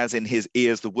probably has in his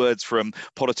ears the words from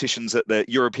politicians at the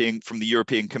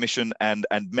European Commission and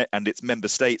its member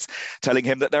states telling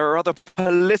him that there are other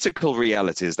political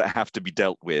realities that have to be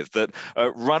dealt with that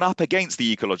run up against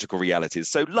the ecological realities.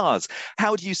 So Lars,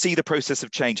 how do you see the process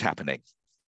of change happening?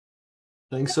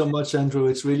 Thanks so much, Andrew.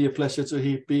 It's really a pleasure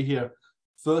to be here.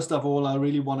 First of all, I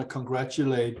really want to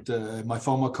congratulate my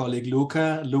former colleague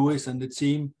Luca, Lewis, and the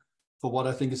team for what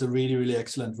I think is a really, really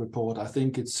excellent report. I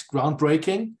think it's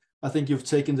groundbreaking. I think you've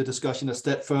taken the discussion a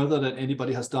step further than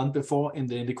anybody has done before in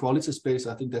the inequality space.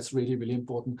 I think that's really, really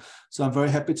important. So I'm very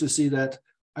happy to see that.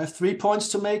 I have 3 points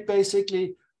to make,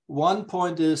 basically. One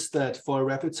point is that for a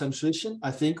rapid transition,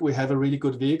 I think we have a really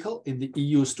good vehicle in the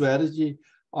EU strategy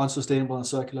on sustainable and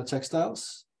circular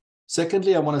textiles.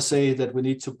 Secondly, I want to say that we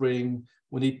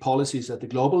need policies at the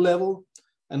global level.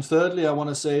 And thirdly, I want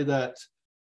to say that,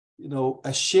 you know,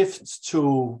 a shift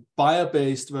to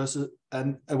bio-based versus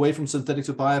and away from synthetic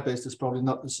to bio-based is probably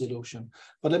not the solution.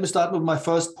 But let me start with my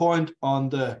first point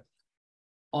on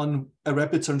a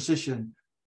rapid transition.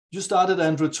 You started,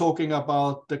 Andrew, talking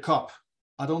about the COP.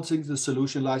 I don't think the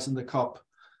solution lies in the COP.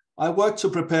 I worked to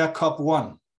prepare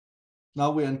COP1.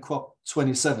 Now we're in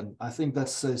COP27. I think that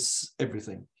says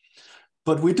everything.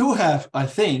 But we do have, I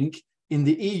think, in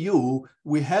the EU,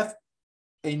 we have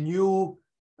a new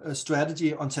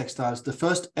strategy on textiles, the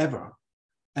first ever.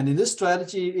 And in this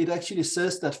strategy, it actually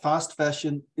says that fast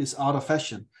fashion is out of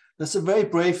fashion. That's a very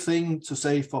brave thing to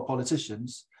say for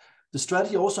politicians. The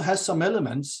strategy also has some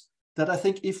elements that I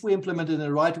think, if we implement it in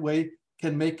the right way,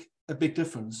 can make a big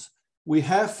difference. We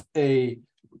have a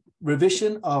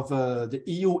revision of the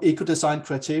EU eco-design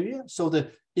criteria. So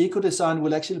the eco-design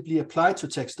will actually be applied to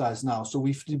textiles now. So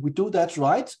we do that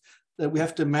right, that we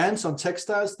have demands on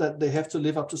textiles that they have to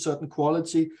live up to certain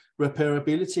quality,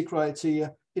 repairability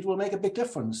criteria. It will make a big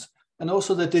difference. And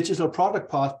also the digital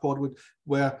product passport,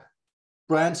 where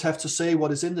brands have to say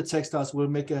what is in the textiles, will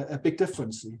make a big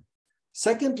difference.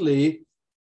 Secondly,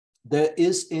 there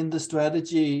is in the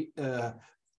strategy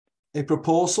a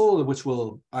proposal which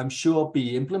will, I'm sure,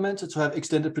 be implemented to have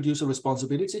extended producer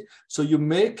responsibility. So you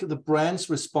make the brands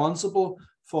responsible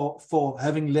for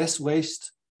having less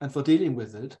waste and for dealing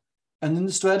with it. And then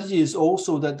the strategy is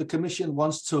also that the Commission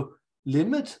wants to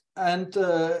limit and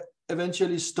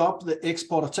eventually stop the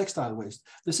export of textile waste.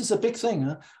 This is a big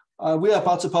thing. We are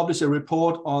about to publish a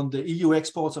report on the EU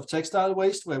exports of textile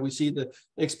waste, where we see the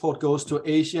export goes to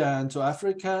Asia and to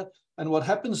Africa. And what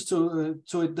happens to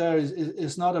it there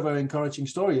is not a very encouraging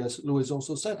story, as Louis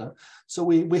also said. So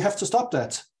we have to stop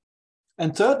that.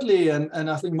 And thirdly,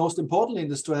 and I think most importantly in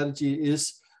the strategy,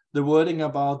 is the wording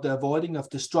about the avoiding of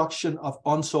destruction of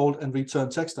unsold and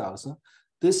returned textiles.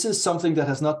 This is something that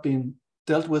has not been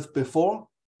dealt with before.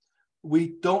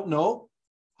 We don't know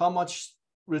how much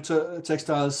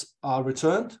textiles are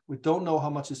returned. We don't know how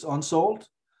much is unsold.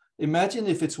 Imagine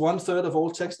if it's 1/3 of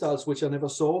all textiles which are never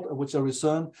sold or which are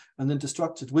returned and then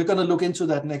destructed. We're going to look into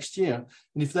that next year.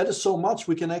 And if that is so much,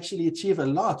 we can actually achieve a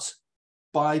lot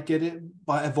by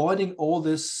avoiding all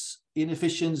this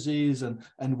inefficiencies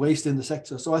and waste in the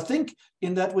sector. So I think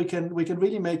in that we can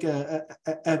really make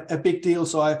a big deal.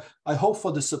 So I hope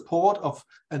for the support of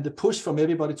and the push from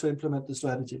everybody to implement the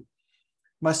strategy.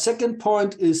 My second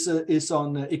point is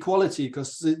on equality,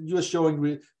 because you're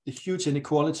showing the huge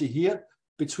inequality here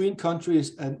between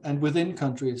countries and within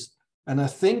countries. And I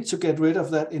think to get rid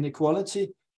of that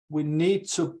inequality, we need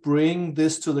to bring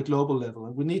this to the global level.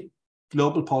 And we need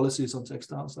global policies on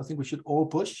textiles. I think we should all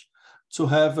push to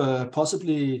have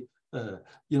possibly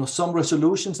some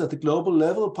resolutions at the global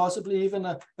level, possibly even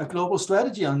a global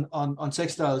strategy on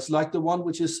textiles, like the one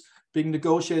which is being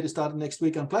negotiated starting next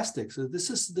week on plastics. So this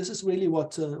is really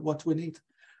what we need.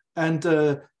 And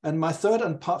my third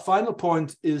and final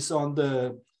point is on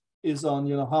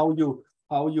how you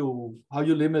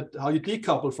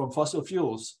decouple from fossil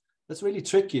fuels. That's really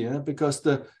tricky, because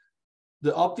the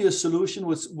obvious solution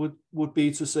would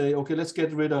be to say, okay, let's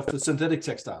get rid of the synthetic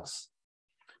textiles.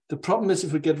 The problem is,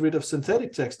 if we get rid of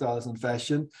synthetic textiles in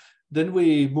fashion, then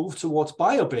we move towards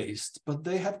bio-based, but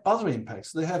they have other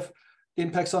impacts. They have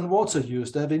impacts on water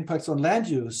use, they have impacts on land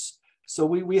use. So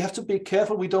we have to be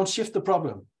careful we don't shift the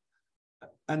problem.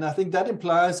 And I think that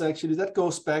implies, actually, that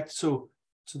goes back to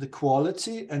the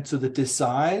quality and to the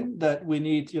design, that we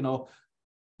need,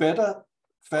 better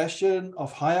fashion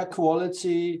of higher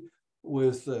quality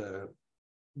with the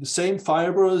same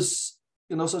fibers,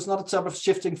 so it's not a type of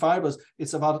shifting fibers,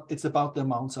 it's about the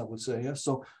amounts, I would say. Yeah?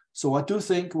 So I do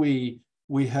think we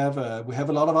have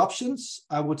a lot of options.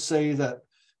 I would say that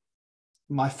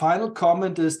my final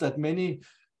comment is that many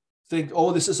think,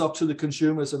 oh, this is up to the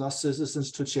consumers and us citizens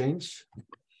to change.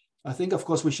 I think, of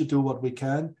course, we should do what we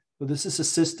can, but this is a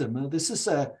system. This is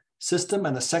a system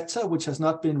and a sector which has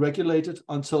not been regulated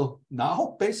until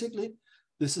now, basically.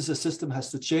 This is a system that has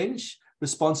to change.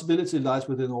 Responsibility lies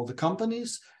within all the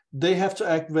companies. They have to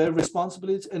act very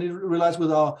responsibly, and it relies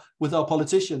with our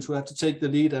politicians, who have to take the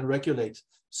lead and regulate,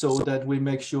 so that we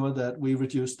make sure that we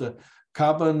reduce the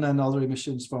carbon and other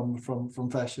emissions from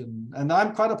fashion. And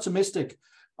I'm quite optimistic.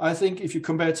 I think if you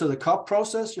compare to the COP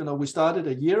process, we started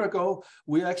a year ago,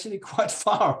 we're actually quite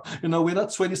far. We're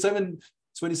not 27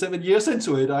 years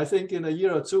into it. I think in a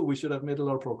year or two, we should have made a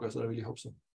lot of progress. I really hope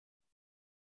so.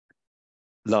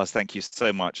 Lars, thank you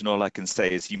so much. And all I can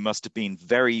say is you must have been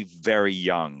very, very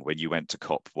young when you went to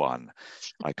COP1.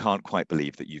 I can't quite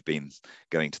believe that you've been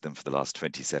going to them for the last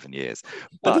 27 years.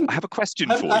 But I have a question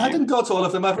for you. I didn't go to all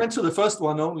of them. I went to the first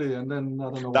one only, and then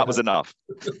I don't know. That was enough.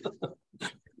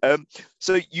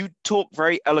 So you talk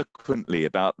very eloquently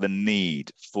about the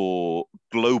need for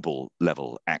global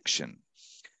level action.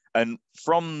 And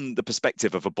from the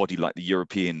perspective of a body like the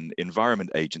European Environment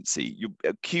Agency, you're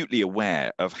acutely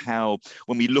aware of how,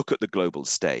 when we look at the global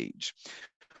stage,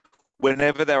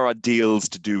 whenever there are deals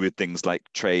to do with things like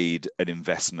trade and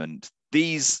investment,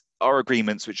 these are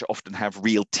agreements which often have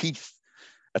real teeth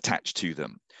attached to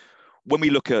them. When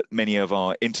we look at many of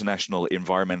our international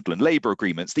environmental and labor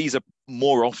agreements, these are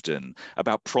more often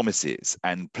about promises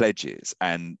and pledges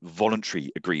and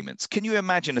voluntary agreements. Can you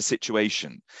imagine a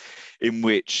situation in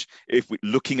which, if we're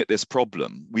looking at this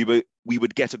problem, we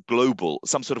would get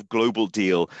some sort of global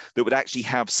deal that would actually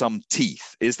have some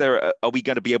teeth? Are we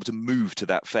going to be able to move to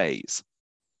that phase?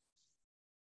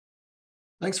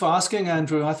 Thanks for asking,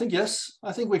 Andrew. I think yes,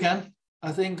 I think we can.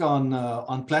 I think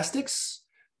on plastics,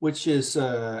 which is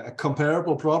a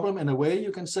comparable problem in a way,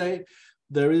 you can say,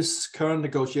 there is current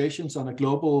negotiations on a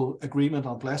global agreement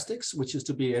on plastics, which is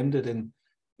to be ended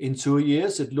in 2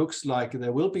 years. It looks like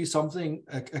there will be something,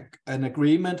 an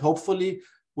agreement, hopefully,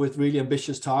 with really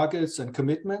ambitious targets and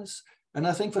commitments. And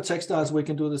I think for textiles, we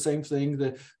can do the same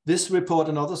thing. This report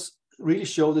and others really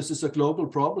show this is a global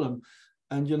problem.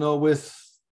 And,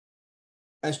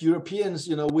 as Europeans,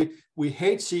 we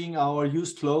hate seeing our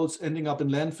used clothes ending up in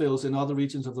landfills in other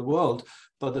regions of the world.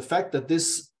 But the fact that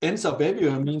this ends up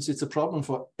everywhere means it's a problem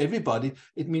for everybody.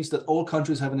 It means that all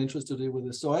countries have an interest to deal with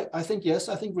this. So I think, yes,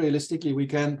 I think realistically we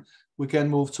can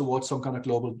move towards some kind of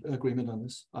global agreement on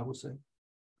this, I would say.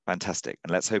 Fantastic.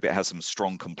 And let's hope it has some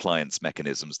strong compliance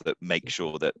mechanisms that make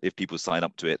sure that if people sign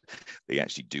up to it, they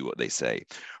actually do what they say.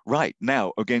 Right,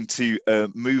 now we're going to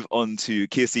move on to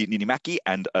Kirsi Niinimäki,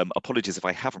 and apologies if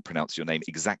I haven't pronounced your name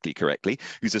exactly correctly,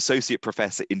 who's Associate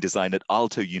Professor in Design at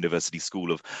Aalto University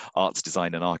School of Arts,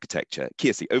 Design and Architecture.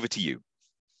 Kirsi, over to you.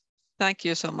 Thank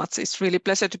you so much. It's really a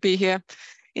pleasure to be here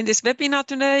in this webinar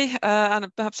today.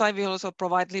 And perhaps I will also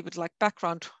provide a little bit like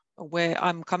background where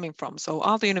I'm coming from. So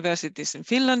Aalto University is in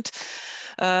Finland,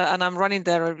 and I'm running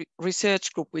their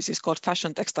research group, which is called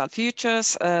Fashion Textile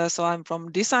Futures. So I'm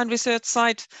from design research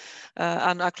side,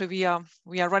 and actually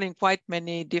we are running quite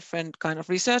many different kind of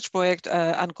research projects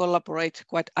and collaborate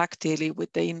quite actively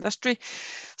with the industry.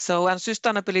 So, and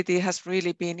sustainability has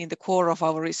really been in the core of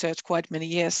our research quite many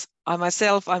years. I'm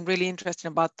really interested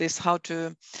about this, how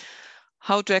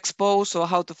to expose or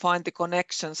how to find the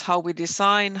connections, how we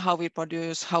design, how we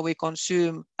produce, how we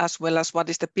consume, as well as what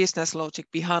is the business logic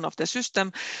behind of the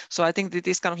system. So I think that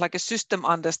this kind of like a system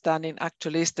understanding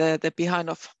actually is the behind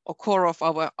of or core of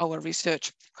our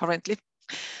research currently.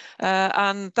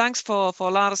 And thanks for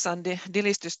Lars and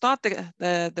Dilis to start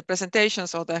the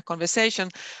presentations or the conversation.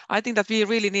 I think that we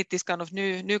really need this kind of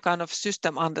new kind of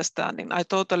system understanding. I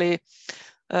totally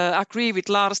agree with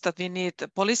Lars that we need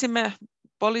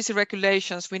policy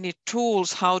regulations, we need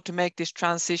tools how to make this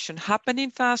transition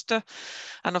happening faster.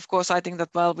 And of course, I think that,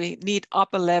 well, we need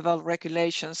upper level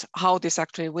regulations, how this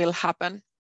actually will happen.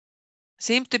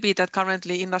 Seems to be that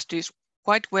currently industry is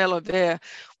quite well aware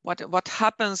what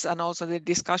happens and also the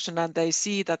discussion, and they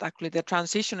see that actually the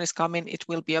transition is coming, it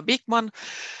will be a big one,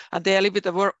 and they're a little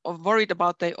bit worried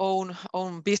about their own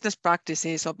business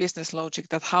practices or business logic,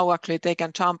 that how actually they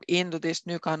can jump into this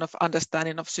new kind of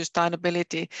understanding of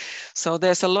sustainability. So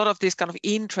there's a lot of this kind of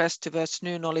interest towards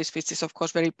new knowledge, which is of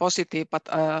course very positive, but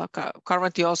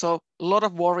currently also a lot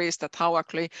of worries that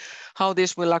how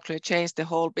this will actually change the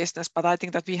whole business. But I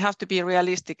think that we have to be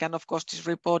realistic, and of course this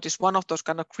report is one of those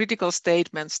kind of critical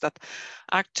statements that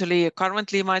actually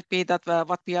currently might be that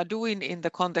what we are doing in the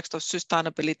context of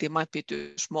sustainability might be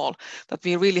too small, that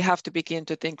we really have to begin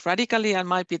to think radically, and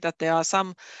might be that there are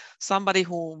somebody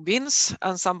who wins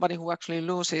and somebody who actually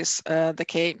loses the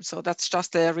game. So that's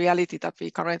just the reality that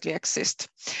we currently exist.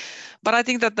 But I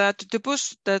think that to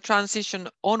push the transition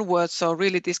onwards, so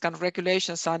really these kind of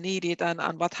regulations are needed,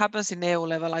 and what happens in EU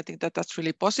level, I think that that's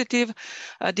really positive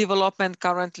development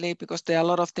currently, because there are a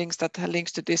lot of things that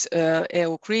links to this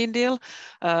EU Green Deal,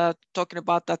 talking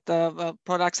about that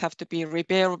products have to be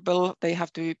repairable, they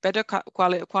have to be better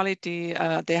quality,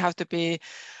 they have to be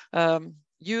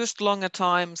used longer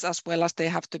times, as well as they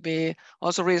have to be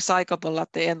also recyclable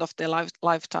at the end of their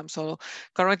lifetime. So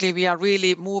currently we are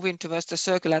really moving towards the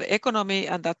circular economy,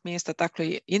 and that means that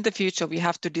actually in the future we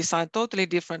have to design totally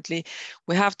differently.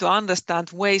 We have to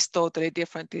understand waste totally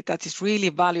differently. That is really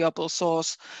valuable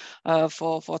source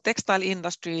for textile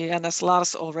industry, and as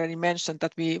Lars already mentioned,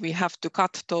 that we have to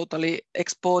cut totally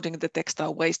exporting the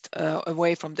textile waste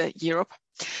away from Europe.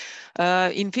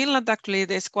 In Finland, actually,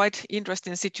 there's quite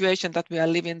interesting situation that we are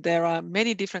living. There are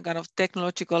many different kind of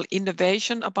technological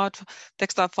innovation about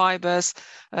textile fibers,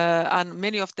 and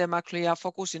many of them actually are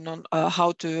focusing on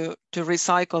how to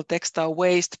recycle textile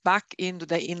waste back into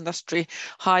the industry,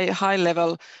 high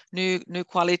level, new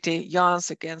quality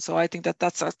yarns again. So I think that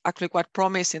that's actually quite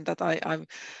promising. That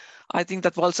I think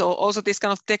that also these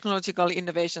kind of technological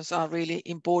innovations are really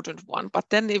important one. But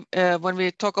then when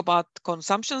we talk about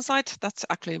consumption side, that's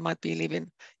actually might be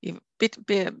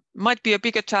a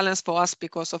bigger challenge for us,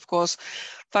 because of course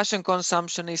fashion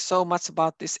consumption is so much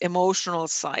about this emotional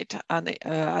side. And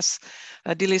as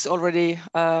Dilis already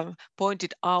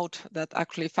pointed out, that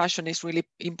actually fashion is really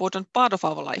important part of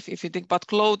our life. If you think about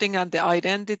clothing and the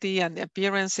identity and the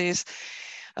appearances,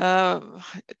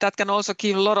 that can also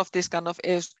give a lot of this kind of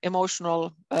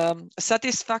emotional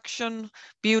satisfaction,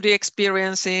 beauty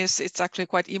experiences. It's actually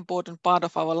quite important part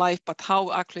of our life, but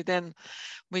how actually then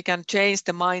we can change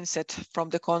the mindset from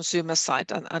the consumer side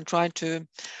and try to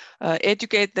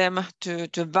educate them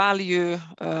to value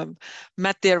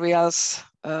materials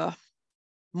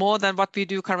more than what we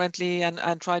do currently,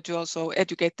 and try to also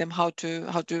educate them how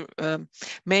to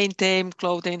maintain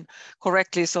clothing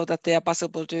correctly so that they are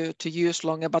possible to use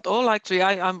longer. But all actually,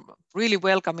 I'm really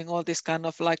welcoming all this kind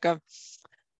of like a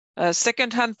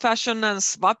second-hand fashion and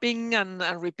swapping and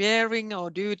repairing or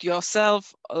do it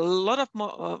yourself. A lot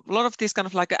of these kind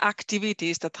of like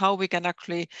activities, that how we can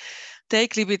actually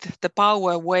take a bit the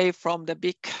power away from the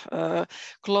big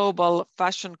global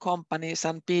fashion companies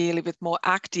and be a little bit more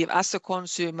active as a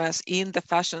consumers in the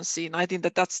fashion scene. I think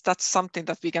that that's something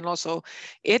that we can also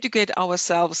educate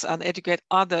ourselves and educate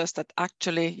others, that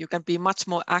actually you can be much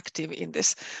more active in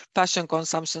this fashion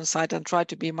consumption side and try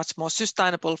to be much more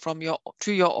sustainable from your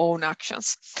own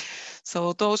actions.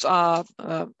 So those are,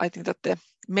 I think, that the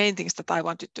main things that I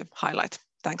wanted to highlight.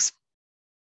 Thanks.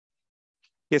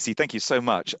 Jesse, thank you so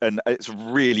much. And it's a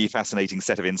really fascinating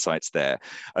set of insights there.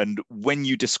 And when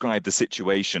you describe the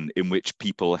situation in which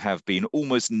people have been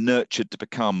almost nurtured to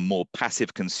become more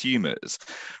passive consumers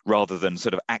rather than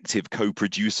sort of active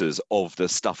co-producers of the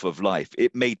stuff of life,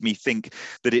 it made me think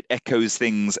that it echoes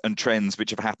things and trends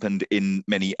which have happened in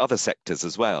many other sectors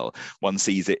as well. One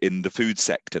sees it in the food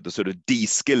sector, the sort of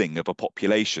de-skilling of a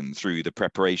population through the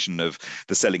preparation of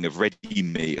the selling of ready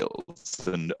meals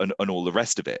and all the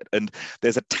rest of it. And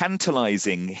there's a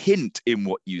tantalizing hint in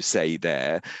what you say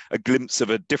there, a glimpse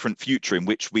of a different future in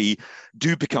which we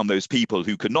do become those people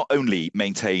who can not only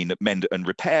maintain, mend and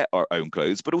repair our own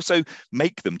clothes, but also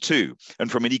make them too.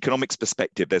 And from an economics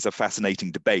perspective, there's a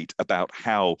fascinating debate about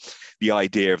how the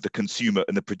idea of the consumer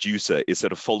and the producer is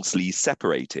sort of falsely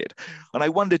separated. And I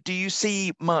wonder, do you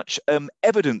see much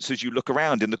evidence as you look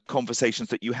around in the conversations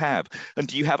that you have? And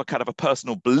do you have a kind of a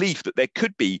personal belief that there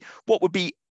could be what would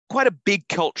be quite a big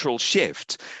cultural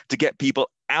shift to get people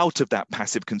out of that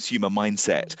passive consumer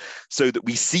mindset so that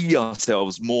we see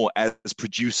ourselves more as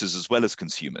producers as well as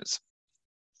consumers?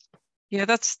 Yeah,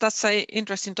 that's an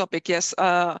interesting topic. Yes.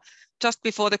 Just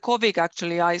before the COVID,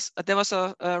 actually, there was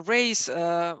a race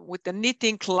with the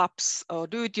knitting clubs or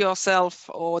do-it-yourself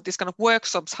or this kind of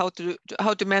workshops, how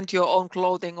to mend your own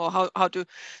clothing or how to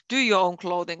do your own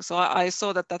clothing. So I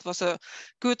saw that was a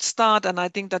good start, and I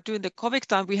think that during the COVID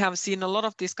time we have seen a lot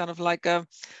of this kind of like,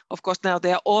 of course now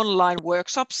there are online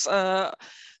workshops.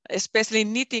 Especially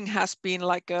knitting has been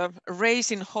like a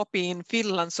racing hobby in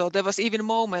Finland. So there was even a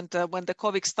moment when the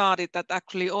COVID started that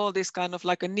actually all this kind of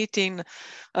like a knitting,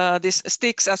 these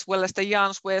sticks as well as the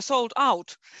yarns were sold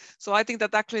out. So I think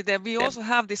that actually we also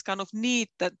have this kind of need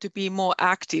to be more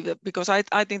active, because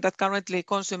I think that currently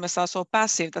consumers are so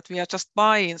passive that we are just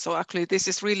buying. So actually this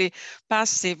is really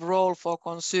passive role for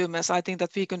consumers. I think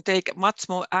that we can take a much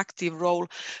more active role.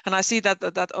 And I see that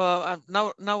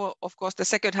now of course the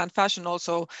second-hand fashion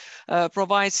also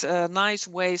provides nice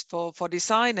ways for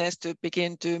designers to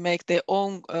begin to make their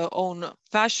own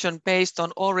fashion based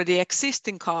on already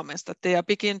existing garments, that they are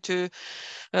begin to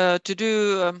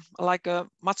do like a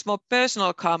much more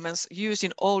personal garments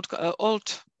using old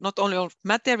not only old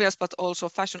materials but also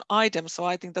fashion items. So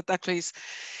I think that actually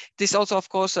this also of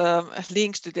course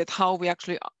links to that how we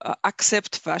actually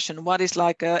accept fashion, what is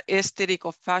like aesthetic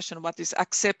of fashion, what is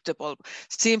acceptable.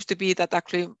 Seems to be that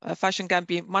actually fashion can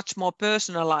be much more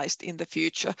personalized in the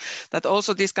future, that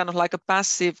also this kind of like a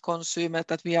passive consumer,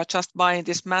 that we are just buying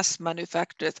this mass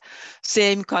manufactured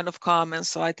same kind of garments.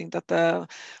 So I think that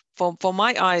for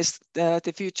my eyes,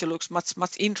 the future looks much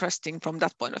interesting from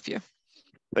that point of view.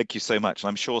 Thank you so much. And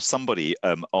I'm sure somebody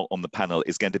on the panel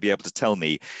is going to be able to tell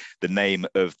me the name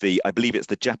of I believe it's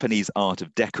the Japanese art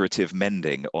of decorative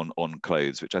mending on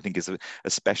clothes, which I think is an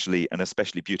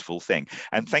especially beautiful thing.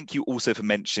 And thank you also for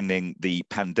mentioning the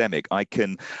pandemic. I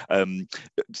can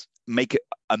make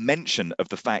a mention of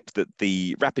the fact that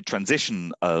the Rapid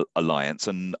Transition Alliance,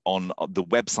 and on the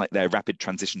website there,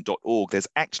 rapidtransition.org, there's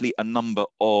actually a number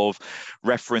of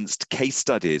referenced case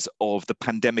studies of the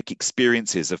pandemic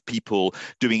experiences of people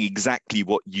doing exactly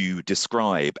what you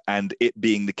describe, and it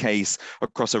being the case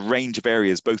across a range of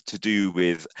areas, both to do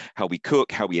with how we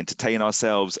cook, how we entertain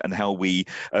ourselves, and how we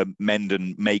mend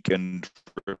and make and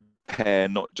repair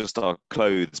not just our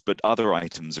clothes, but other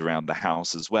items around the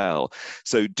house as well.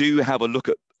 So do have a look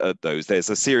at those. There's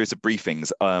a series of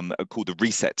briefings called the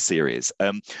Reset series.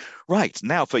 Right,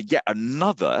 now for yet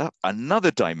another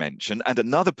dimension and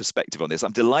another perspective on this,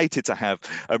 I'm delighted to have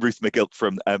Ruth McGilt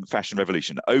from Fashion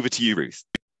Revolution. Over to you, Ruth.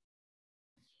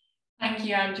 Thank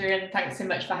you, Andrew, and thanks so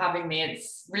much for having me.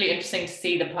 It's really interesting to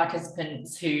see the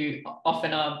participants who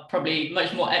often are probably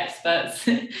much more experts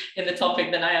in the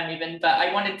topic than I am even, but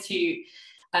I wanted to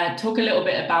talk a little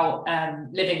bit about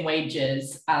living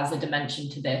wages as a dimension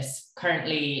to this.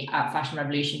 Currently at Fashion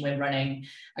Revolution, we're running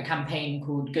a campaign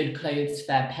called Good Clothes,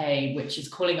 Fair Pay, which is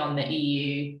calling on the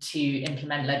EU to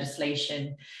implement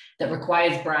legislation that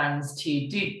requires brands to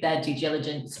do their due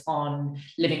diligence on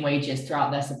living wages throughout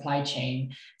their supply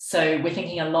chain. So we're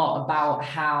thinking a lot about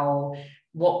how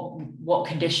what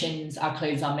conditions our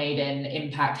clothes are made in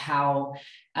impact how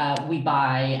we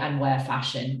buy and wear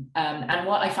fashion. And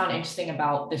what I found interesting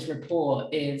about this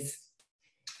report is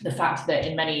the fact that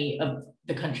in many of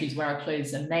the countries where our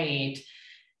clothes are made,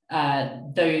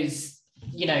 those,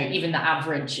 even the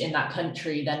average in that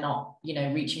country, they're not,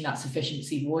 reaching that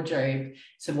sufficiency wardrobe.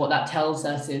 So what that tells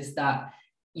us is that,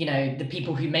 the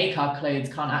people who make our clothes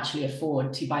can't actually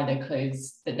afford to buy their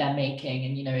clothes that they're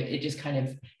making. And, it just kind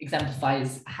of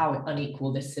exemplifies how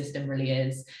unequal this system really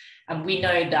is. And we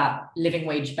know that living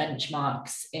wage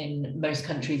benchmarks in most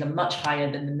countries are much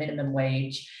higher than the minimum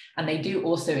wage. And they do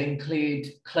also include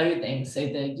clothing. So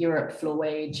the Europe floor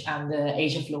wage and the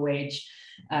Asia floor wage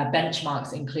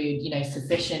benchmarks include,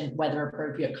 sufficient weather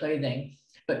appropriate clothing.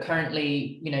 But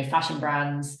currently, fashion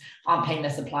brands aren't paying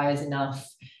their suppliers enough.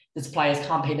 The suppliers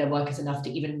can't pay their workers enough to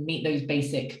even meet those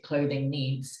basic clothing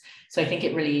needs. So I think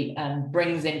it really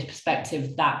brings into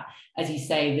perspective that, as you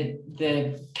say,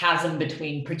 the chasm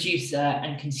between producer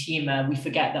and consumer, we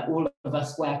forget that all of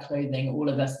us wear clothing, all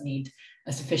of us need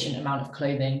a sufficient amount of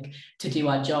clothing to do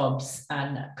our jobs.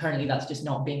 And currently that's just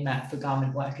not being met for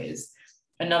garment workers.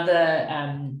 Another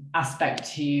aspect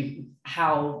to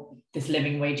how this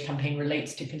living wage campaign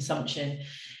relates to consumption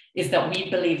is that we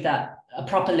believe that a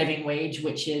proper living wage,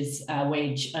 which is a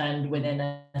wage earned within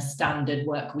a standard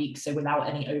work week, so without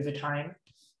any overtime,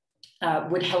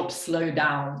 would help slow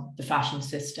down the fashion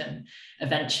system.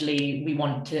 Eventually, we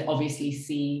want to obviously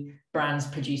see brands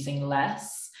producing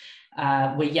less.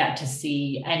 We're yet to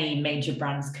see any major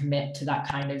brands commit to that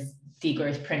kind of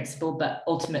degrowth principle, but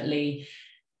ultimately,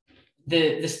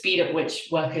 the speed at which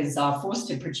workers are forced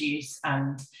to produce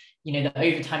and the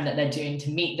overtime that they're doing to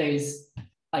meet those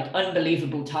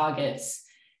unbelievable targets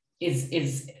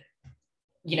is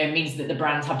means that the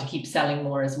brands have to keep selling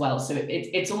more as well. So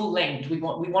it's all linked. We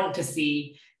want to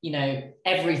see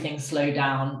everything slow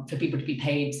down for people to be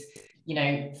paid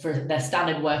for their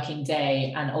standard working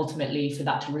day, and ultimately for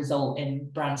that to result in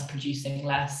brands producing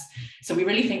less. So we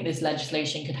really think this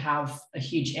legislation could have a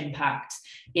huge impact.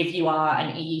 If you are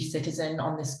an EU citizen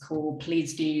on this call,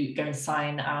 please do go and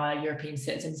sign our European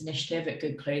Citizens Initiative at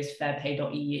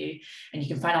goodclothesfairpay.eu, and you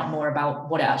can find out more about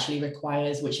what it actually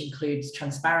requires, which includes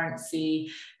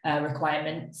transparency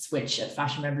requirements, which at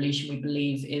Fashion Revolution we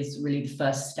believe is really the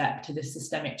first step to this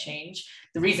systemic change.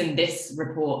 The reason this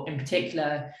report in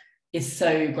particular is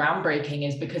so groundbreaking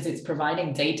is because it's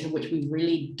providing data which we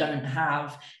really don't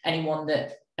have. Anyone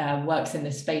that works in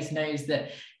this space knows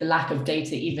that the lack of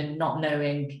data, even not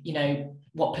knowing,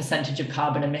 what percentage of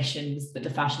carbon emissions that the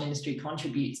fashion industry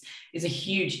contributes, is a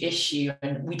huge issue.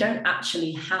 And we don't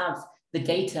actually have the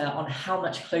data on how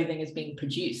much clothing is being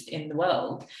produced in the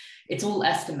world. It's all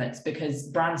estimates because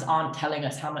brands aren't telling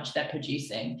us how much they're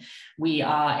producing. We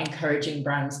are encouraging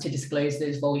brands to disclose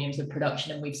those volumes of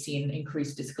production, and we've seen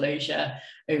increased disclosure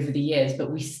over the years, but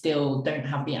we still don't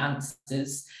have the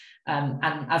answers.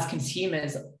 And as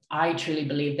consumers, I truly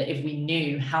believe that if we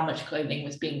knew how much clothing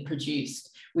was being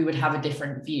produced, we would have a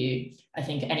different view. I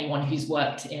think anyone who's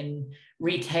worked in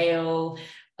retail,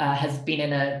 has been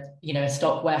in a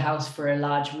stock warehouse for a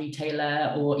large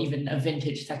retailer, or even a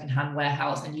vintage secondhand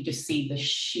warehouse, and you just see the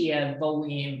sheer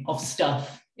volume of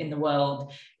stuff in the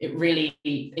world,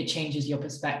 it changes your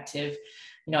perspective.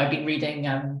 I've been reading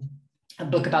a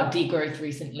book about degrowth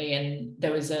recently, and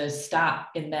there was a stat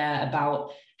in there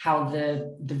about how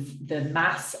the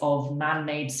mass of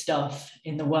man-made stuff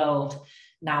in the world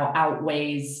now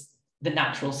outweighs the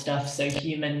natural stuff. So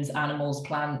humans, animals,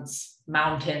 plants,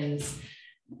 mountains.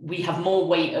 We have more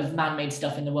weight of man-made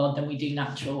stuff in the world than we do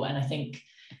natural. And I think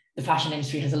the fashion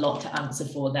industry has a lot to answer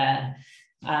for there.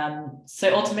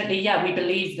 So ultimately, yeah, we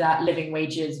believe that living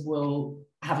wages will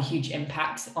have a huge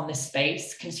impact on this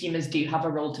space. Consumers do have a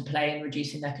role to play in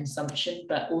reducing their consumption,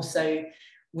 but also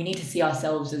we need to see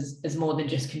ourselves as more than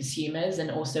just consumers,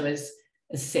 and also as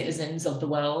citizens of the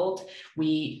world.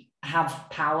 We have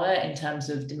power in terms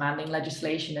of demanding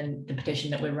legislation, and the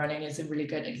petition that we're running is a really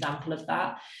good example of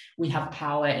that. We have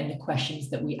power in the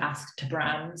questions that we ask to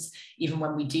brands. Even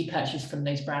when we do purchase from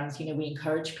those brands, we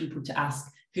encourage people to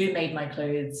ask, who made my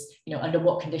clothes? Under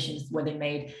what conditions were they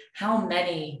made? How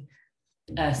many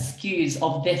SKUs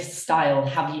of this style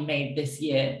have you made this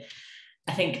year?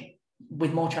 I think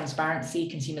with more transparency,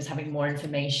 consumers having more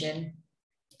information,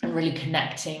 and really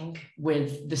connecting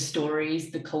with the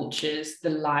stories, the cultures, the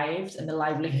lives and the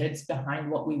livelihoods behind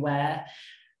what we wear,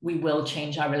 we will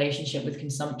change our relationship with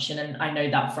consumption. And I know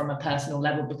that from a personal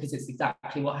level, because it's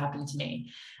exactly what happened to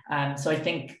me. So I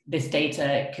think this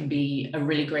data can be a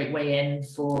really great way in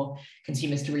for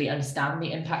consumers to really understand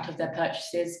the impact of their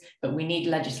purchases, but we need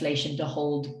legislation to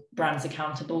hold brands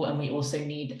accountable. And we also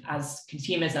need, as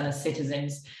consumers and as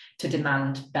citizens, to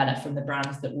demand better from the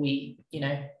brands that we,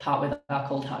 part with our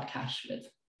cold hard cash with.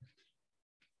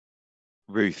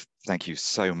 Ruth, thank you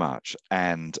so much.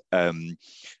 And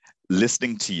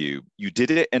listening to you, you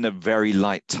did it in a very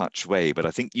light touch way, but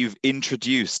I think you've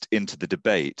introduced into the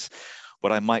debate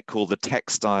what I might call the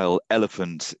textile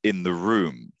elephant in the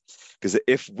room. Because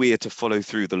if we are to follow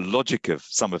through the logic of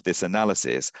some of this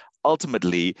analysis,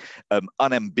 ultimately,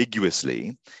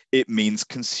 unambiguously, it means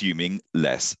consuming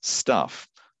less stuff.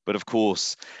 But of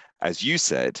course, as you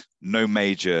said, no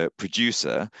major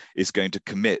producer is going to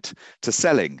commit to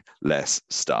selling less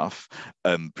stuff,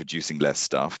 producing less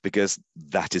stuff, because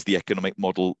that is the economic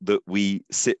model that we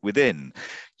sit within.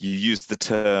 You use the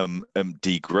term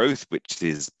degrowth, which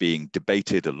is being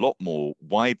debated a lot more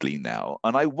widely now.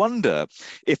 And I wonder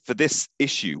if for this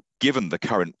issue, given the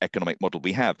current economic model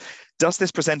we have, does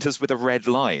this present us with a red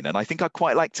line? And I think I'd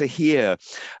quite like to hear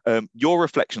your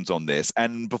reflections on this.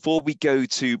 And before we go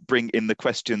to bring in the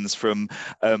questions from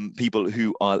people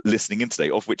who are listening in today,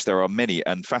 of which there are many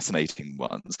and fascinating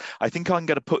ones, I think I'm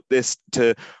going to put this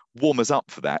to warm us up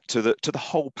for that, to the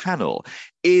whole panel.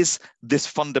 Is this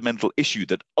fundamental issue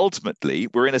that ultimately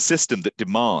we're in a system that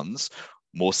demands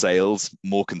more sales,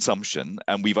 more consumption,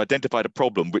 and we've identified a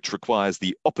problem which requires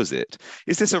the opposite?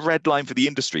 Is this a red line for the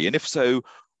industry? And if so,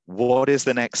 what is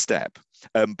the next step?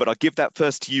 But I'll give that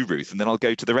first to you, Ruth, and then I'll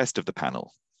go to the rest of the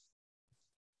panel.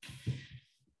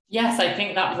 Yes, I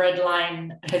think that red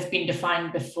line has been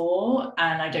defined before,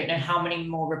 and I don't know how many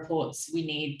more reports we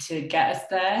need to get us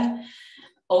there.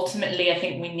 Ultimately, I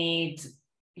think we need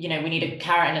a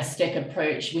carrot and a stick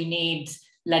approach. We need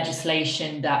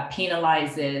legislation that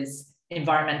penalizes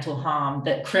environmental harm,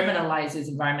 that criminalizes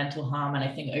environmental harm, and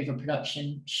I think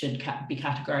overproduction should be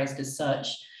categorized as such.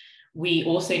 We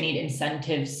also need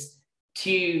incentives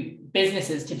to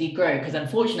businesses to degrow, because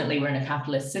unfortunately we're in a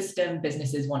capitalist system.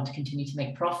 Businesses want to continue to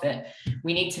make profit.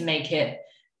 We need to make it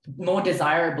more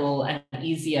desirable and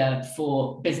easier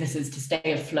for businesses to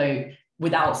stay afloat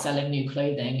without selling new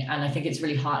clothing. And I think it's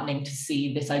really heartening to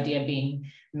see this idea being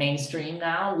mainstream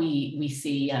now. We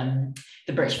see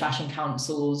the British Fashion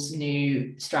Council's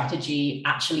new strategy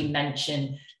actually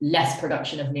mention less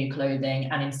production of new clothing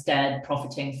and instead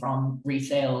profiting from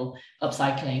resale,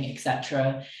 upcycling,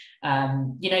 etc.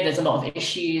 There's a lot of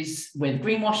issues with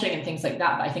greenwashing and things like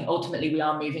that, but I think ultimately we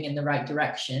are moving in the right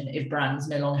direction if brands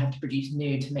no longer have to produce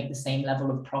new to make the same level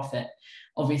of profit.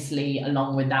 Obviously,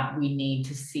 along with that, we need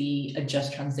to see a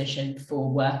just transition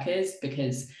for workers,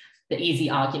 because the easy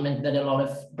argument that a lot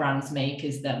of brands make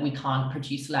is that we can't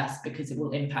produce less because it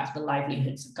will impact the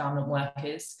livelihoods of garment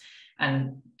workers.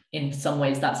 And in some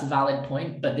ways, that's a valid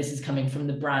point, but this is coming from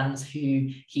the brands who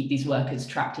keep these workers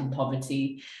trapped in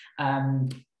poverty.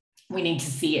 We need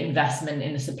to see investment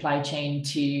in the supply chain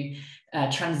to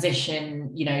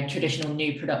transition, traditional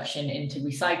new production into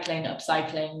recycling,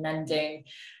 upcycling, mending,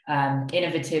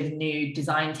 innovative new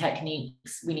design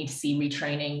techniques. We need to see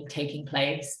retraining taking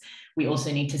place. We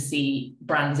also need to see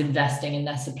brands investing in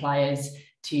their suppliers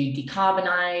to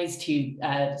decarbonize,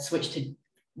 to switch to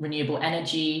renewable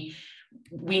energy.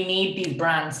 We need these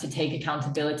brands to take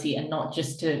accountability and not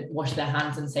just to wash their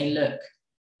hands and say, look,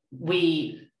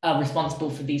 we are responsible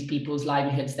for these people's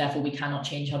livelihoods, therefore we cannot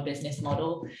change our business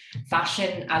model.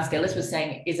 Fashion, as Gillis was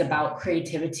saying, is about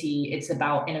creativity, it's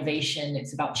about innovation,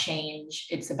 it's about change,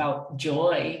 it's about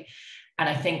joy. And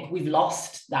I think we've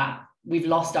lost that. We've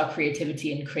lost our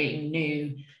creativity in creating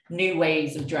new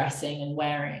ways of dressing and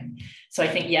wearing. So I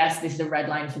think, yes, this is a red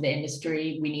line for the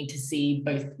industry. We need to see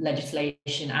both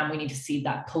legislation and we need to see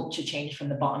that culture change from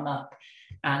the bottom up.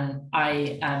 And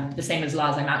the same as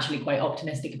Lars, I'm actually quite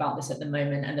optimistic about this at the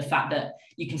moment. And the fact that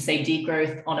you can say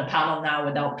degrowth on a panel now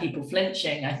without people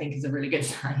flinching, I think is a really good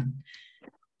sign.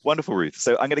 Wonderful, Ruth.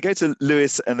 So I'm going to go to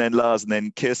Lewis and then Lars and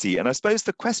then Kirsi. And I suppose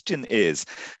the question is,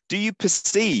 do you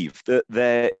perceive that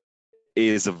there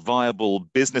is a viable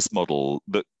business model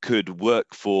that could work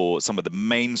for some of the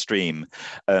mainstream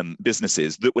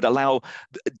businesses that would allow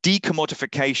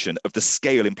decommodification of the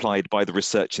scale implied by the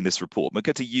research in this report? We'll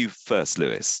go to you first,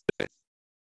 Lewis.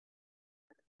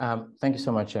 Thank you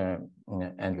so much,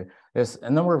 Andrew. There's a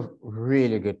number of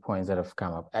really good points that have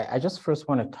come up. I just first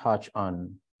want to touch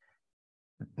on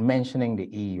mentioning the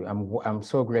EU. I'm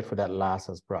so grateful that Lars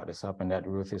has brought this up and that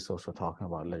Ruth is also talking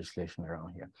about legislation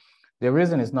around here. The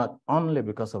reason is not only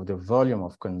because of the volume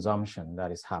of consumption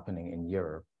that is happening in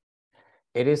Europe.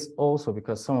 It is also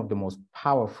because some of the most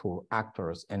powerful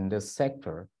actors in this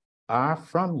sector are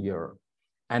from Europe,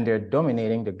 and they're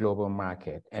dominating the global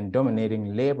market and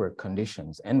dominating labor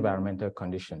conditions, environmental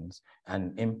conditions,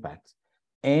 and impacts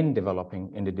in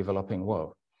the developing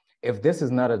world. If this is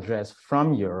not addressed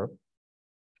from Europe,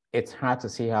 it's hard to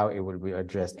see how it will be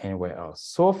addressed anywhere else.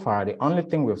 So far, the only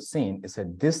thing we've seen is a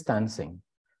distancing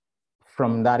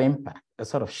from that impact, a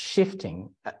sort of shifting,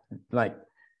 like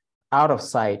out of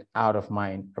sight, out of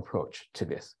mind approach to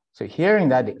this. So hearing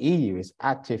that the EU is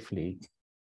actively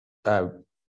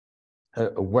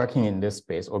working in this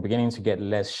space or beginning to get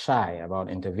less shy about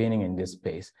intervening in this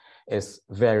space is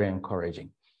very encouraging.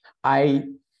 I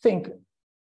think,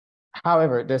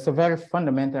 however, there's a very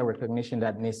fundamental recognition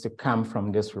that needs to come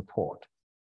from this report.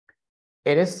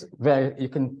 It is you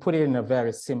can put it in a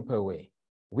very simple way.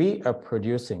 We are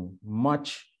producing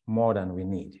much more than we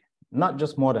need. Not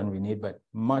just more than we need, but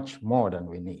much more than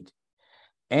we need.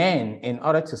 And in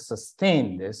order to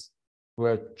sustain this,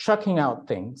 we're chucking out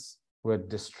things, we're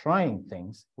destroying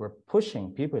things, we're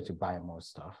pushing people to buy more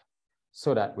stuff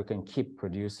so that we can keep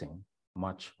producing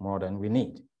much more than we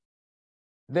need.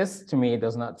 This, to me,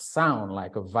 does not sound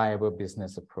like a viable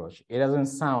business approach. It doesn't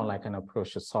sound like an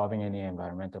approach to solving any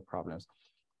environmental problems.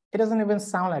 It doesn't even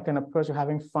sound like an approach to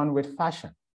having fun with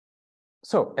fashion.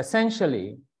 So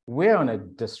essentially, we're on a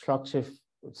destructive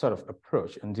sort of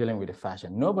approach in dealing with the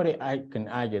fashion. Nobody can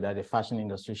argue that the fashion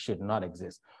industry should not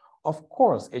exist. Of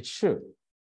course, it should.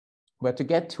 But to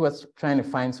get to us trying to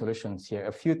find solutions here,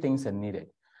 a few things are needed.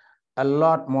 A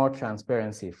lot more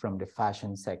transparency from the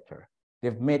fashion sector.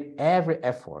 They've made every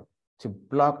effort to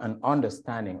block an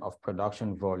understanding of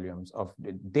production volumes, of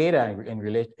the data in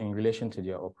relation to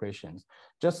their operations,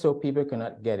 just so people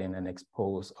cannot get in and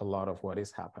expose a lot of what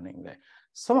is happening there.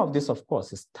 Some of this, of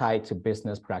course, is tied to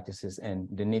business practices and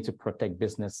the need to protect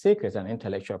business secrets and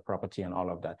intellectual property and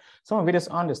all of that. Some of it is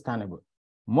understandable.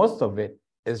 Most of it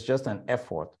is just an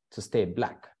effort to stay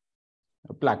black,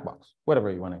 a black box, whatever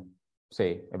you want to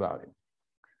say about it.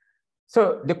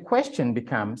 So the question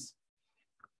becomes,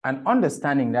 an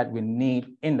understanding that we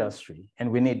need industry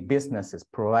and we need businesses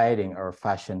providing our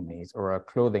fashion needs or our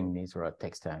clothing needs or our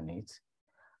textile needs.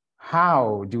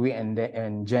 How do we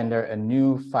engender a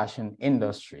new fashion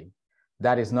industry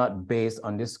that is not based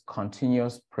on this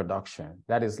continuous production,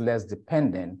 that is less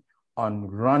dependent on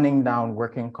running down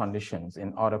working conditions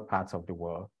in other parts of the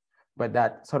world, but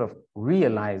that sort of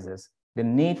realizes the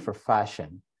need for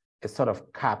fashion is sort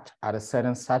of capped at a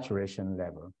certain saturation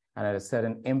level and at a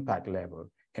certain impact level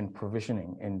in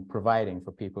provisioning and providing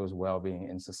for people's well-being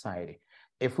in society.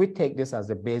 If we take this as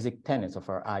the basic tenets of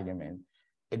our argument,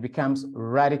 it becomes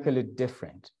radically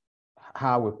different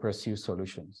how we pursue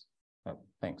solutions.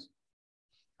 Thanks.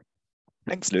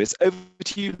 Thanks, Lewis. Over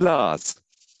to you, Lars.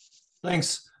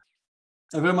 Thanks.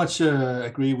 I very much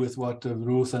agree with what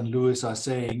Ruth and Lewis are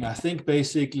saying. I think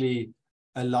basically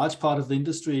a large part of the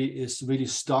industry is really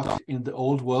stuck in the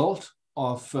old world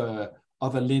of a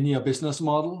linear business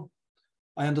model.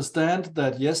 I understand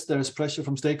that, yes, there is pressure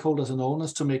from stakeholders and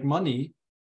owners to make money,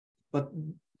 but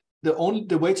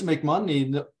the way to make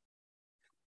money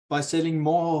by selling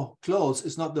more clothes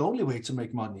is not the only way to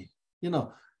make money. You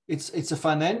know, it's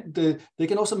a they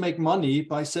can also make money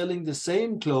by selling the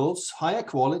same clothes, higher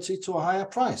quality to a higher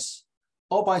price,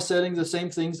 or by selling the same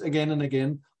things again and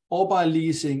again or by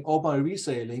leasing, or by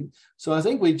reselling. So I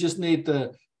think we just need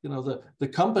the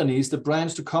companies, the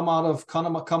brands to come out of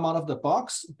the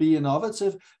box, be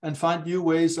innovative, and find new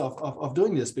ways of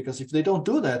doing this. Because if they don't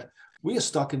do that, we are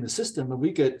stuck in the system and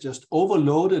we get just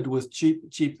overloaded with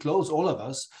cheap clothes, all of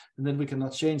us, and then we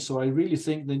cannot change. So I really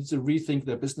think they need to rethink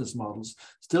their business models.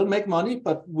 Still make money,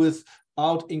 but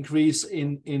without increase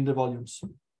in the volumes.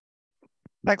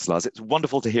 Thanks, Lars. It's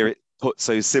wonderful to hear it put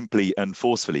so simply and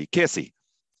forcefully. Kirsi.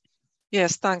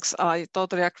 Yes, thanks. I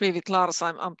totally agree with Lars.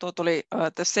 I'm totally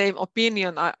the same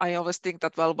opinion. I always think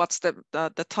that, well, what's the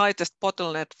tightest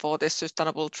bottleneck for this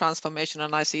sustainable transformation?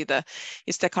 And I see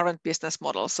it's the current business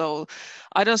model. So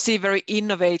I don't see very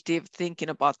innovative thinking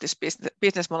about this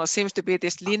business model. It seems to be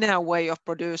this linear way of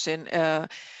producing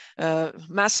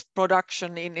mass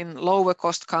production in lower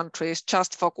cost countries,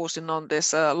 just focusing on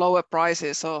this lower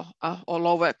prices or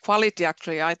lower quality.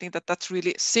 Actually, I think that's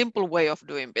really simple way of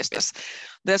doing business.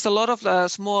 There's a lot of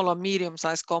small or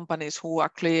medium-sized companies who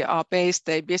actually are based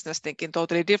their business thinking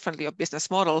totally differently of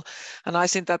business model, and I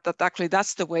think that actually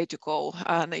that's the way to go.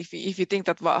 And if you think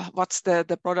that what's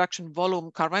the production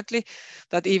volume currently,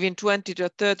 that even 20 to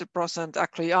 30%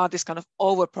 actually are this kind of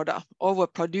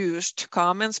overproduced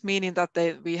garments, meaning that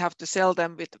we have to sell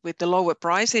them with the lower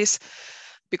prices,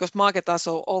 because markets are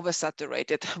so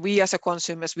oversaturated. We as a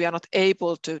consumers, we are not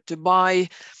able to buy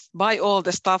all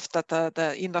the stuff that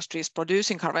the industry is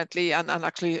producing currently, and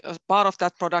actually part of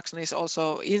that production is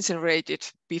also incinerated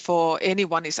before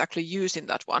anyone is actually using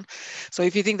that one. So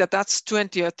if you think that that's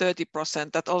 20 or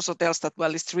 30%, that also tells that,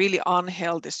 well, it's really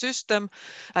unhealthy system.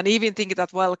 And even thinking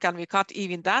that, well, can we cut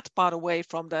even that part away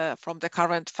from the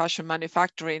current fashion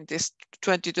manufacturing, this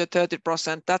 20 to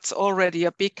 30%, that's already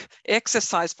a big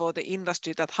exercise for the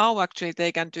industry, that how actually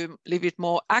they can do a little bit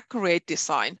more accurate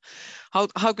design. How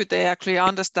could they actually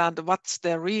understand what's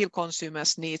the real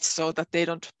consumers' needs, so that they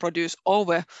don't produce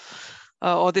over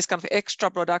or this kind of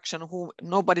extra production who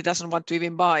nobody doesn't want to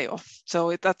even buy.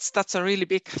 So that's a really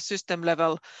big system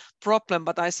level problem.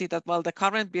 But I see that, well, the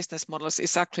current business models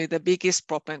is actually the biggest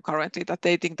problem currently, that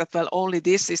they think that, well, only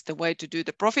this is the way to do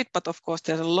the profit. But of course,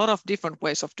 there's a lot of different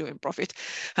ways of doing profit.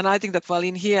 And I think that, well,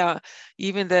 in here,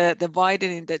 even the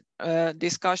widening the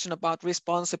discussion about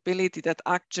responsibility, that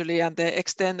actually, and the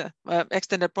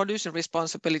extended producer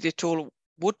responsibility tool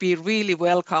would be really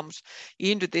welcomed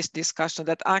into this discussion,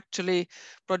 that actually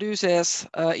producers'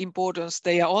 importance,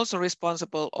 they are also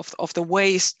responsible of the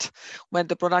waste when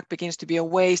the product begins to be a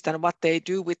waste, and what they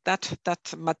do with that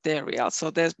material. So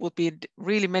there would be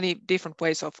really many different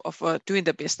ways of doing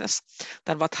the business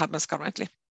than what happens currently.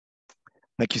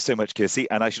 Thank you so much, Kirsi.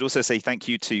 And I should also say thank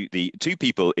you to the two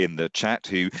people in the chat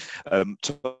who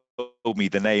told me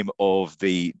the name of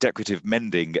the decorative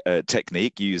mending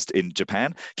technique used in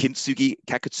Japan, kintsugi,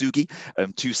 kakutsugi,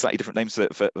 two slightly different names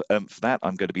for that.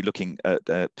 I'm going to be looking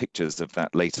at pictures of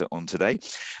that later on today.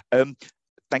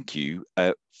 Thank you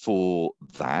for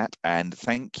that, and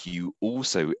thank you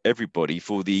also everybody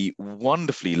for the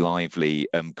wonderfully lively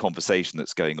conversation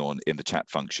that's going on in the chat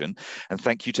function, and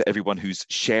thank you to everyone who's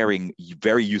sharing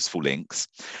very useful links.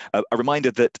 A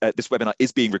reminder that this webinar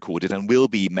is being recorded and will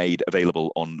be made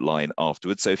available online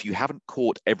afterwards, so if you haven't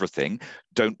caught everything,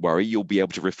 don't worry, you'll be able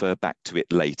to refer back to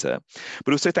it later.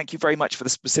 But also thank you very much for the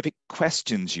specific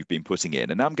questions you've been putting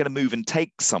in, and now I'm going to move and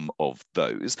take some of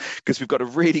those, because we've got a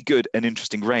really good and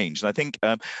interesting range, and I think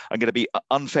I'm going to be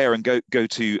unfair and go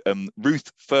to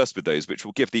Ruth first with those, which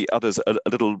will give the others a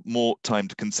little more time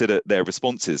to consider their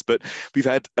responses. But we've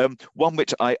had one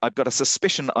which I've got a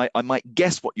suspicion I might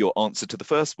guess what your answer to the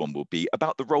first one will be,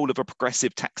 about the role of a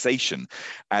progressive taxation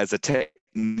as a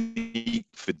technique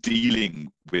for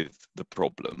dealing with the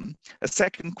problem. A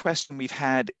second question we've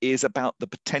had is about the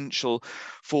potential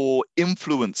for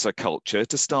influencer culture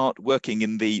to start working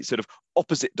in the sort of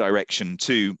opposite direction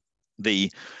to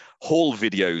the haul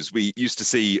videos we used to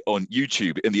see on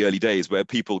YouTube in the early days, where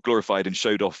people glorified and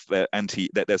showed off their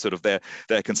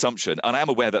their consumption. And I'm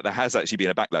aware that there has actually been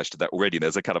a backlash to that already.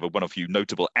 There's a kind of one of few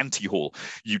notable anti-haul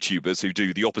YouTubers who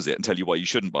do the opposite and tell you why you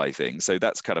shouldn't buy things. So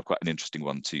that's kind of quite an interesting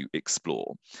one to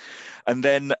explore. And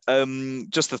then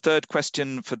just the third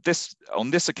question for on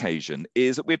this occasion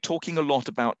is that we're talking a lot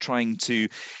about trying to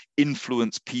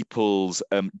influence people's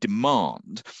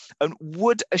demand. And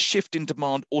would a shift in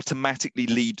demand automatically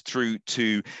lead through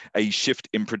to a shift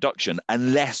in production,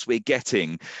 unless we're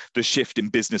getting the shift in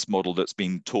business model that's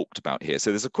been talked about here? So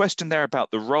there's a question there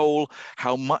about the role.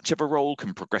 How much of a role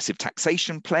can progressive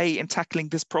taxation play in tackling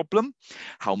this problem?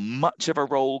 How much of a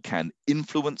role can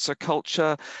influencer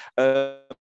culture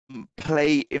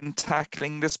play in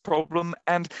tackling this problem?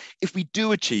 And if we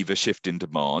do achieve a shift in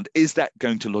demand, is that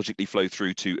going to logically flow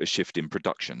through to a shift in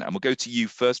production? And we'll go to you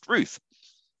first, Ruth.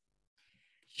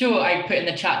 Sure, I put in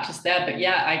the chat just there, but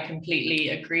yeah, I completely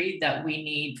agree that we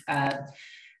need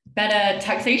better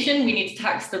taxation. We need to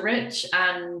tax the rich.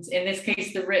 And in this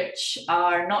case, the rich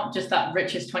are not just that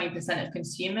richest 20% of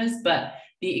consumers, but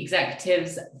the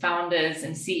executives, founders,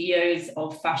 and CEOs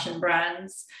of fashion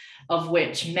brands, of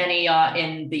which many are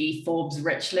in the Forbes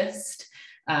rich list.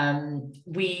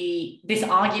 This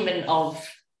argument of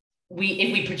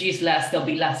if we produce less, there'll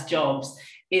be less jobs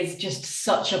is just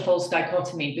such a false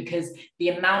dichotomy, because the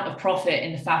amount of profit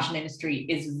in the fashion industry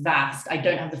is vast. I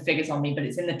don't have the figures on me, but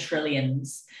it's in the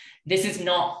trillions. This is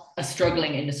not a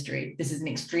struggling industry. This is an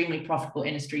extremely profitable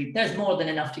industry. There's more than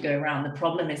enough to go around. The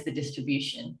problem is the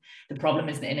distribution. The problem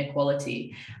is the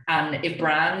inequality. And if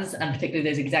brands, and particularly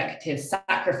those executives,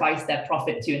 sacrifice their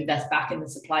profit to invest back in the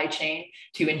supply chain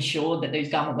to ensure that those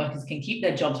garment workers can keep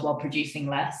their jobs while producing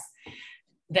less,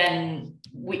 then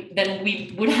we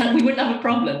wouldn't have a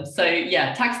problem. So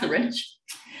yeah, tax the rich.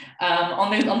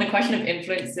 On the question of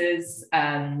influencers,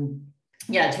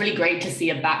 yeah, it's really great to see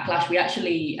a backlash. We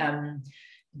actually,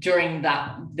 during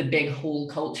the big haul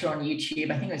culture on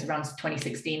YouTube, I think it was around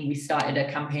 2016, we started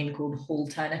a campaign called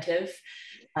Haulternative,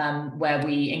 where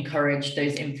we encouraged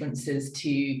those influencers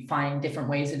to find different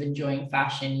ways of enjoying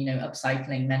fashion, you know,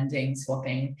 upcycling, mending,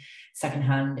 swapping,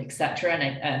 secondhand, etc.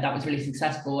 And that was really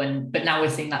successful. But now we're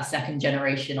seeing that second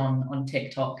generation on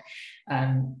TikTok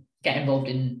get involved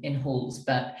in hauls.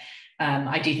 But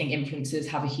I do think influencers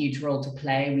have a huge role to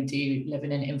play. We do live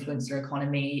in an influencer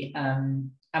economy.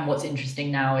 And what's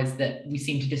interesting now is that we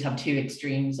seem to just have two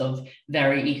extremes of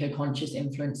very eco-conscious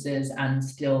influencers and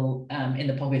still in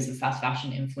the pockets of fast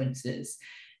fashion influencers.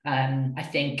 I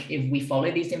think if we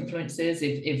follow these influencers,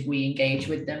 if we engage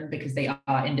with them, because they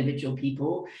are individual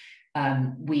people,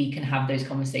 we can have those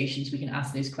conversations. We can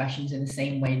ask those questions in the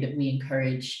same way that we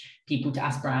encourage people to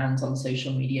ask brands on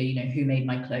social media, you know, who made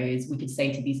my clothes? We could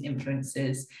say to these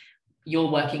influencers, you're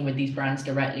working with these brands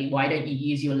directly. Why don't you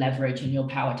use your leverage and your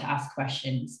power to ask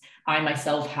questions? I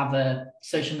myself have a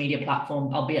social media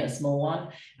platform, albeit a small one.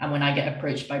 And when I get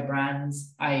approached by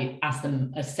brands, I ask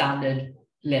them a standard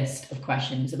list of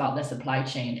questions about their supply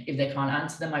chain. If they can't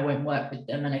answer them, I won't work with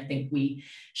them. And I think we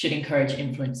should encourage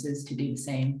influencers to do the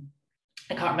same.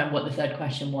 I can't remember what the third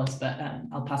question was, but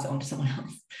I'll pass it on to someone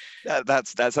else.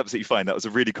 That's absolutely fine. That was a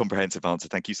really comprehensive answer.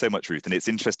 Thank you so much, Ruth. And it's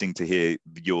interesting to hear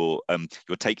your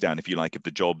takedown, if you like, of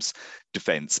the jobs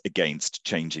defense against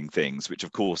changing things, which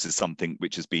of course is something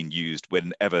which has been used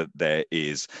whenever there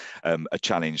is a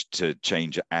challenge to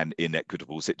change an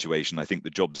inequitable situation. I think the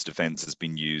jobs defense has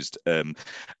been used to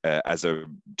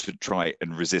try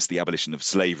and resist the abolition of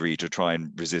slavery, to try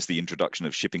and resist the introduction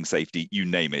of shipping safety, you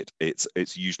name it.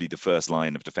 It's usually the first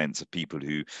line of defense of people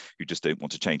who just don't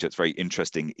want to change. It's very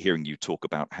interesting hearing you talk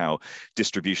about how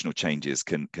distributional changes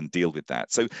can deal with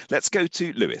that. So let's go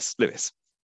to Lewis. Lewis.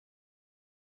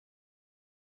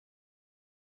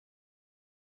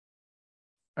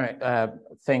 All right,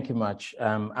 thank you much.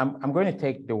 I'm going to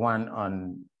take the one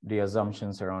on the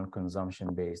assumptions around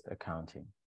consumption-based accounting.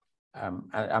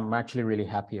 I'm actually really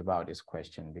happy about this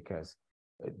question because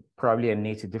probably I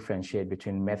need to differentiate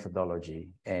between methodology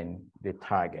and the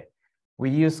target. We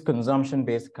use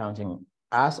consumption-based accounting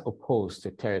as opposed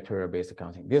to territorial-based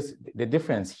accounting. The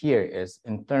difference here is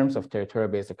in terms of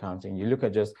territorial-based accounting, you look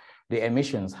at just the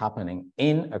emissions happening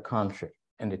in a country,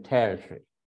 in the territory,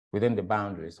 within the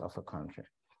boundaries of a country.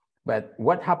 But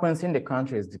what happens in the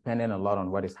country is dependent a lot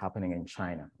on what is happening in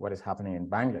China, what is happening in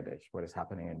Bangladesh, what is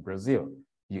happening in Brazil.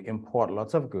 You import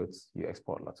lots of goods, you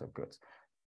export lots of goods.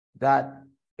 That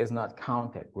is not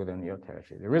counted within your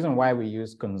territory. The reason why we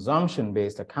use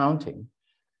consumption-based accounting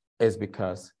is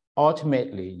because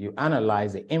ultimately you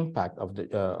analyze the impact of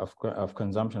of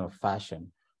consumption of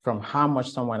fashion from how much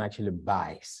someone actually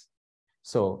buys.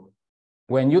 So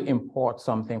when you import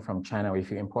something from China, or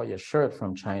if you import your shirt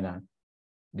from China,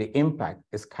 the impact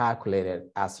is calculated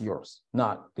as yours,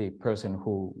 not the person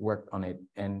who worked on it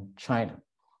in China.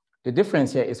 The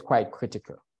difference here is quite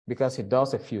critical because it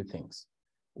does a few things.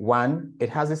 One, it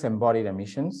has its embodied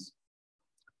emissions.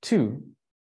 Two,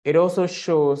 it also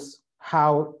shows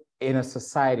how in a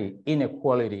society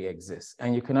inequality exists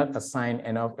and you cannot assign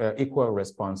enough equal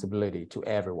responsibility to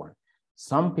everyone.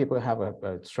 Some people have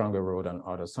a stronger role than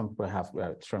others. Some people have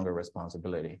a stronger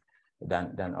responsibility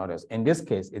than others. In this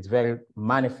case, it's very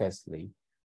manifestly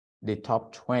the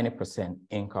top 20%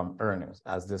 income earners,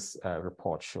 as this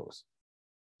report shows.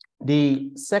 The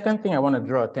second thing I want to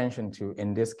draw attention to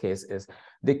in this case is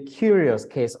the curious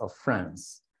case of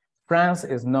France. France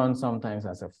is known sometimes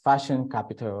as a fashion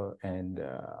capital and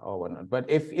or whatnot. But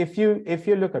if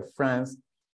you look at France,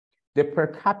 the per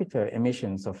capita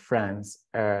emissions of France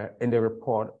in the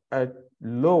report are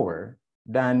lower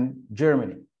than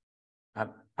Germany.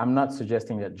 I'm not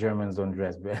suggesting that Germans don't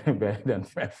dress better than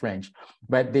French,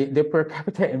 but the per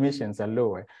capita emissions are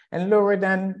lower and lower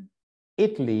than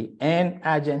Italy and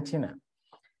Argentina.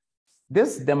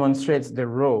 This demonstrates the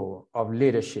role of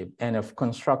leadership and of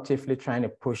constructively trying to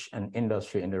push an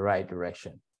industry in the right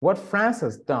direction. What France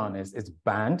has done is it's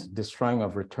banned destroying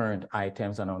of returned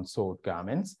items and unsold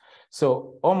garments.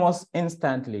 So almost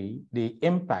instantly, the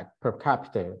impact per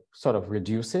capita sort of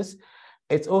reduces.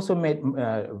 It's also made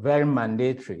very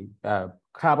mandatory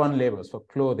carbon labels for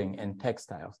clothing and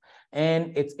textiles.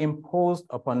 And it's imposed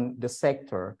upon the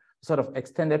sector sort of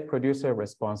extended producer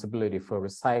responsibility for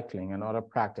recycling and other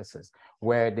practices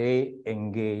where they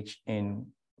engage in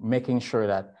making sure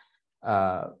that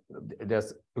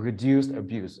there's reduced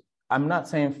abuse. I'm not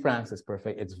saying France is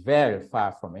perfect, it's very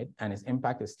far from it, and its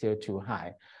impact is still too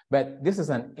high. But this is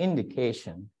an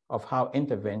indication of how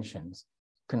interventions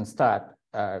can start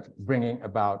bringing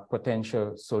about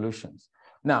potential solutions.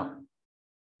 Now,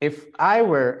 if I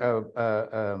were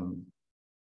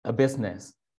a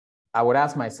business, I would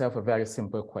ask myself a very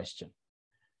simple question.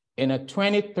 In a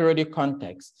 2030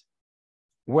 context,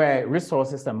 where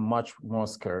resources are much more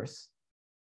scarce,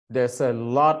 there's a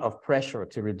lot of pressure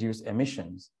to reduce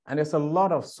emissions, and there's a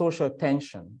lot of social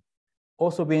tension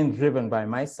also being driven by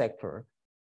my sector,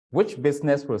 which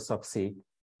business will succeed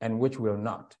and which will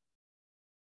not.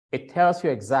 It tells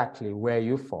you exactly where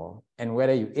you fall and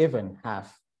whether you even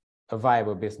have a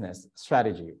viable business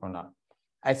strategy or not.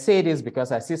 I say this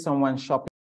because I see someone shopping.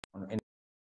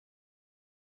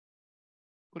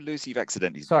 Well, Lucy, you've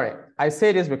accidentally. Sorry, I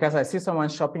say this because I see someone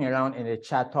shopping around in the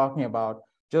chat talking about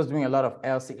just doing a lot of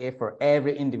LCA for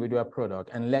every individual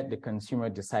product and let the consumer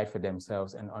decide for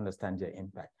themselves and understand their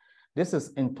impact. This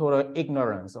is in total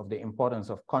ignorance of the importance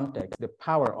of context, the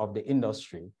power of the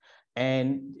industry,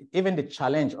 and even the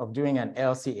challenge of doing an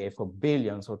LCA for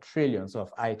billions or trillions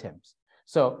of items.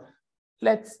 So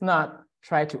let's not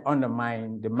try to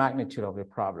undermine the magnitude of the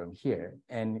problem here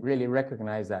and really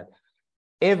recognize that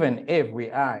even if we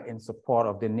are in support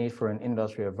of the need for an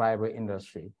industry, a viable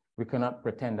industry, we cannot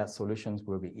pretend that solutions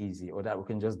will be easy or that we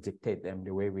can just dictate them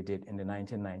the way we did in the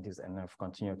 1990s and have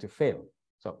continued to fail.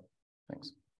 So,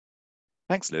 thanks.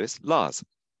 Thanks, Lewis. Lars.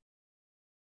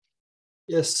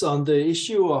 Yes, on the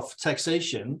issue of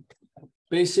taxation,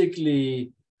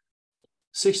 basically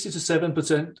 60 to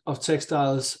 7% of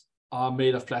textiles are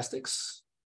made of plastics,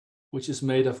 which is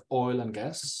made of oil and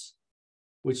gas,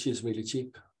 which is really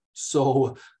cheap.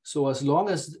 So as long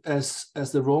as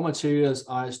the raw materials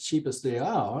are as cheap as they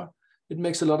are, it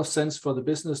makes a lot of sense for the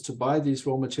business to buy these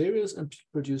raw materials and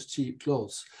produce cheap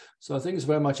clothes. So I think it's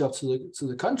very much up to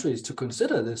the countries to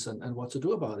consider this and what to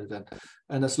do about it.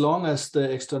 And as long as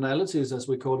the externalities, as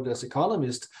we call it as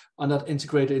economists, are not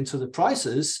integrated into the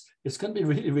prices, it's going to be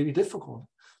really, really difficult.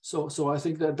 So I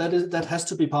think that has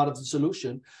to be part of the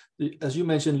solution. As you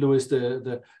mentioned, Louis,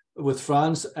 with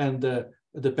France and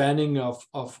the banning of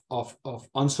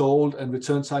unsold and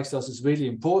returned textiles is really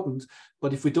important.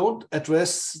 But if we don't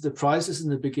address the prices in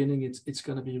the beginning, it's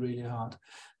going to be really hard.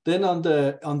 Then on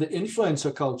the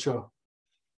influencer culture,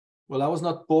 well, I was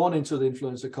not born into the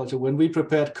influencer culture. When we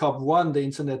prepared COP1, the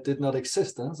internet did not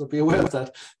exist, so be aware of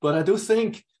that. But I do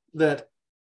think that,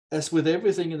 as with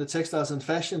everything in the textiles and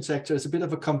fashion sector, it's a bit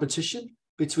of a competition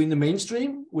between the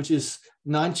mainstream, which is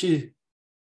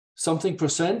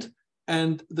 90-something%,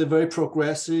 and the very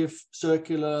progressive,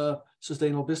 circular,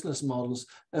 sustainable business models.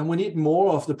 And we need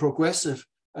more of the progressive.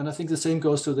 And I think the same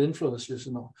goes to the influencers.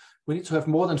 We need to have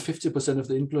more than 50% of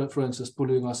the influencers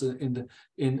pulling us in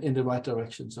the right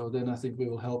direction. So then I think we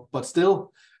will help. But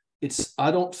still,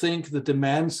 I don't think the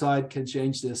demand side can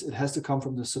change this. It has to come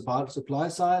from the supply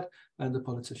side and the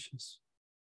politicians.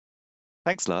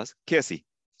 Thanks, Lars. Kirsi.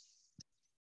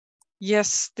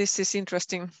 Yes, this is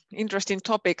interesting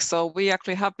topic. So we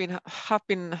actually have been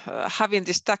having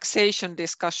this taxation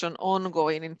discussion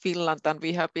ongoing in Finland, and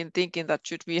we have been thinking that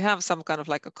should we have some kind of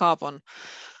like a carbon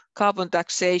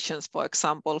taxations, for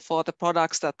example, for the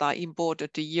products that are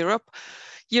imported to Europe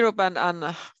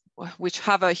and which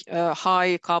have a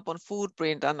high carbon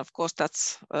footprint, and of course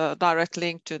that's a direct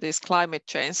link to these climate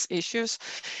change issues.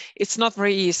 It's not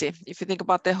very easy. If you think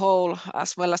about the whole,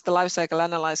 as well as the life cycle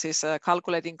analysis,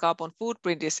 calculating carbon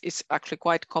footprint is actually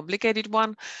quite complicated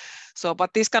one. So,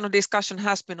 but this kind of discussion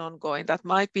has been ongoing. That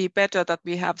might be better that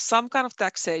we have some kind of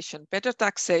taxation, better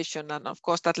taxation, and of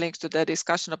course that links to the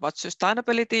discussion about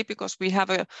sustainability, because we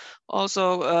have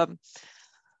also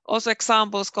also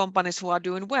examples, companies who are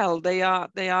doing well, they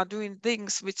are doing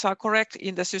things which are correct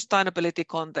in the sustainability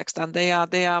context, and they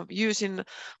are using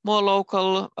more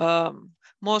local,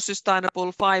 more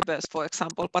sustainable fibers, for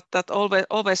example. But that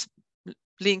always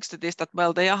links to this, that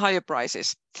well, they are higher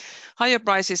prices,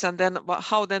 and then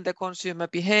how then the consumer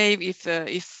behave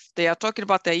if they are talking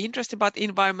about their interest about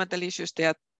environmental issues.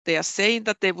 They are saying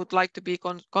that they would like to be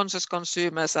conscious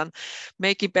consumers and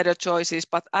making better choices,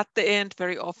 but at the end,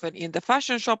 very often in the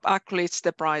fashion shop, actually it's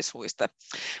the price which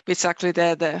actually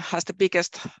has the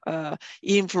biggest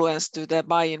influence to the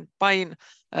buying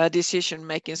decision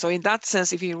making. So in that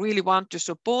sense, if you really want to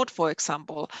support, for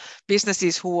example,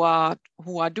 businesses who are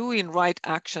doing right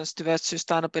actions towards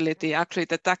sustainability, actually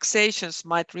the taxations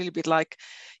might really be like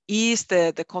ease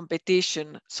the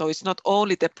competition. So it's not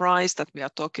only the price that we are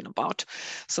talking about.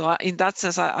 So in that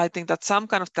sense, I think that some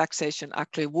kind of taxation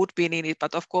actually would be needed,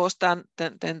 but of course then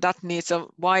that needs a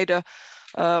wider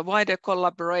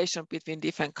collaboration between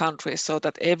different countries, so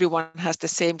that everyone has the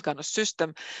same kind of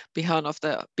system behind of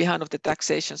the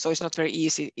taxation. So it's not very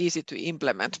easy to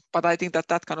implement. But I think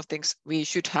that kind of things we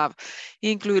should have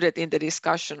included in the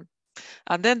discussion.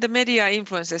 And then the media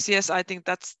influences, yes, I think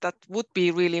that would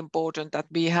be really important, that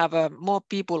we have more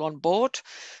people on board,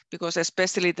 because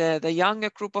especially the younger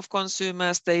group of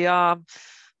consumers, they are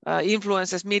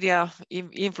influencers, media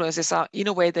influencers are in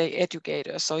a way the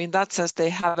educators. So in that sense, they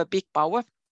have a big power.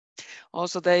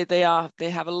 Also, they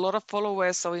have a lot of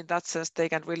followers, so in that sense, they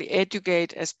can really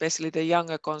educate, especially the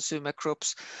younger consumer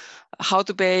groups, how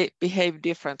to behave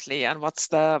differently and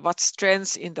what's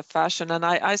trends in the fashion. And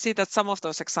I see that some of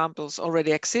those examples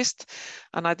already exist,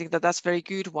 and I think that that's very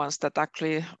good ones, that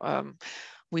actually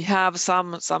we have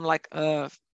some like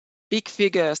big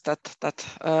figures that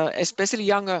especially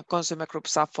younger consumer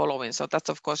groups are following. So that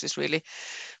of course is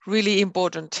really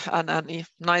important and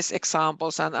nice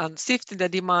examples. And shifting the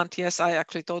demand, yes, I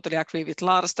actually totally agree with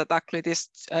Lars that actually this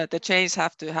the change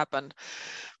have to happen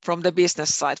from the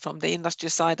business side, from the industry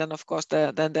side, and of course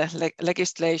then the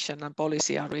legislation and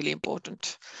policy are really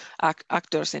important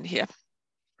actors in here.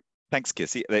 Thanks,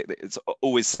 Kissy. It's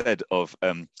always said of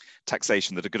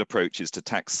taxation that a good approach is to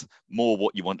tax more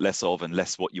what you want less of and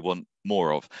less what you want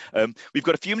more of. We've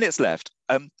got a few minutes left.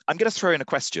 I'm going to throw in a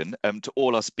question to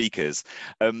all our speakers.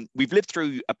 We've lived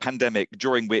through a pandemic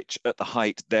during which, at the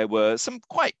height, there were some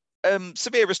quite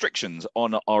severe restrictions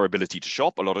on our ability to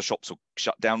shop. A lot of shops were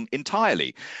shut down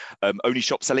entirely. Only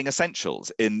shops selling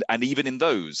essentials. And even in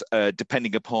those,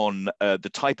 depending upon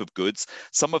the type of goods,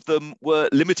 some of them were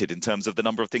limited in terms of the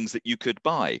number of things that you could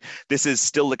buy. This is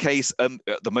still the case at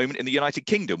the moment in the United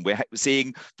Kingdom. We're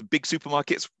seeing the big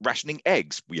supermarkets rationing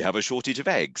eggs. We have a shortage of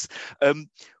eggs.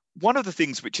 One of the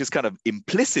things which is kind of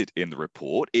implicit in the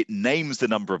report, it names the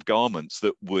number of garments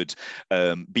that would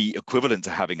be equivalent to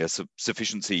having a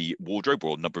sufficiency wardrobe,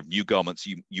 or a number of new garments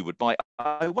you would buy.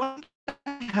 I wonder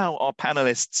how our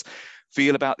panelists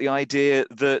feel about the idea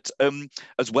that,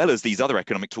 as well as these other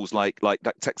economic tools like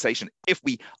that taxation, if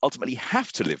we ultimately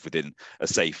have to live within a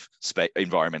safe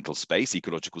environmental space,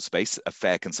 ecological space, a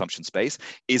fair consumption space,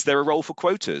 is there a role for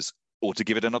quotas, or, to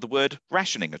give it another word,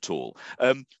 rationing at all?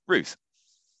 Ruth?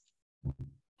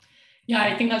 Yeah,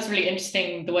 I think that's really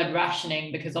interesting, the word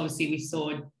rationing, because obviously we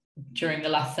saw during the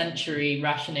last century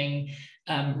rationing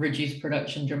reduce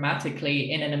production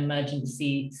dramatically in an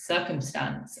emergency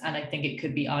circumstance. And I think it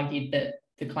could be argued that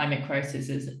the climate crisis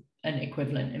is an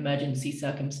equivalent emergency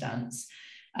circumstance.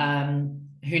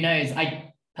 Who knows?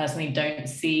 I personally don't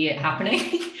see it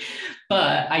happening,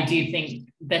 but I do think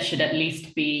there should at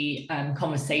least be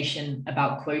conversation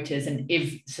about quotas, and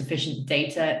if sufficient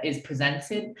data is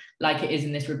presented, like it is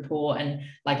in this report, and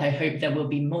like I hope there will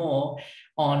be more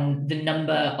on the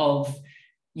number of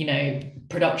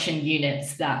production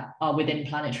units that are within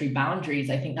planetary boundaries.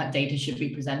 I think that data should be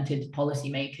presented to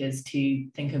policymakers to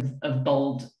think of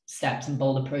bold steps and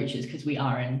bold approaches, because we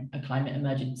are in a climate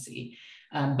emergency.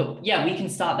 But yeah, we can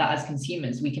start that as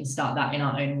consumers. We can start that in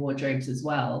our own wardrobes as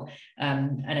well.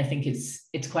 And I think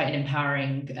it's quite an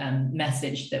empowering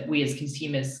message that we as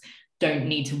consumers don't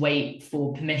need to wait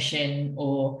for permission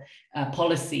or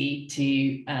policy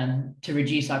to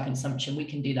reduce our consumption. We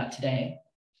can do that today.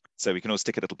 So we can all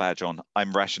stick a little badge on.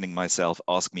 I'm rationing myself.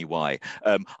 Ask me why.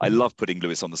 I love putting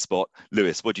Lewis on the spot.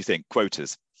 Lewis, what do you think?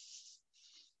 Quotas?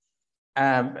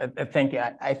 Thank you.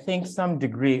 I think some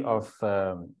degree of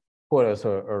quotas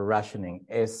or rationing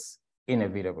is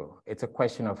inevitable. It's a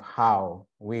question of how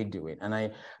we do it. And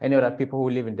I know that people who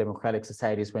live in democratic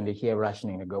societies, when they hear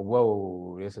rationing, they go,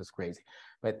 whoa, this is crazy.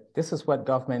 But this is what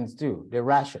governments do. They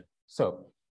ration. So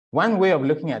one way of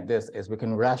looking at this is we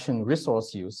can ration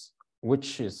resource use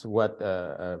which is what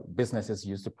businesses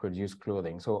use to produce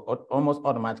clothing. So almost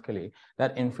automatically,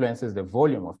 that influences the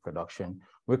volume of production.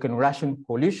 We can ration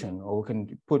pollution, or we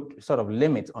can put sort of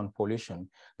limits on pollution.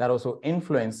 That also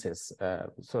influences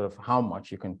sort of how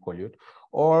much you can pollute.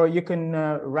 Or you can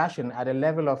ration at a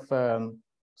level of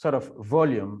sort of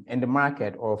volume in the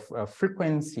market, of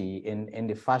frequency in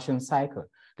the fashion cycle.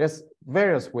 There's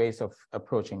various ways of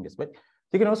approaching this, but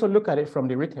you can also look at it from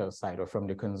the retail side or from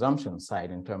the consumption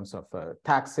side in terms of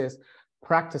taxes,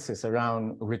 practices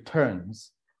around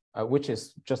returns, which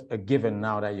is just a given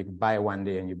now that you buy one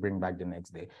day and you bring back the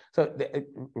next day. So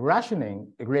rationing,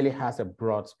 it really has a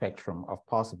broad spectrum of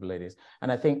possibilities.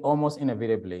 And I think almost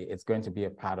inevitably, it's going to be a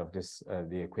part of this,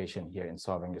 the equation here in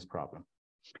solving this problem.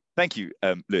 Thank you,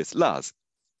 Lewis. Lars?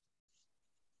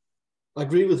 I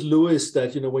agree with Lewis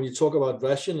that, when you talk about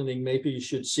rationing, maybe you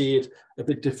should see it a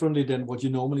bit differently than what you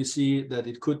normally see, that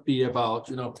it could be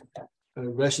about,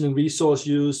 rationing resource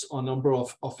use on number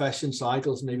of fashion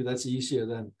cycles. Maybe that's easier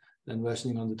than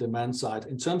rationing on the demand side.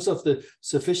 In terms of the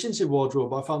sufficiency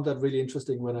wardrobe, I found that really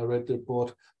interesting when I read the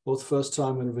report, both first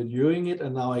time when reviewing it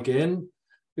and now again,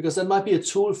 because that might be a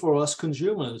tool for us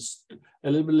consumers, a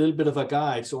little bit of a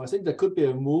guide. So I think there could be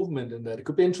a movement in that. It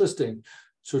could be interesting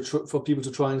for people to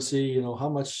try and see,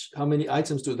 how many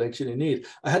items do they actually need.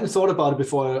 I hadn't thought about it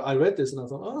before I read this, and I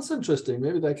thought, oh, that's interesting.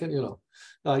 Maybe they can,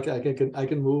 I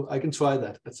can try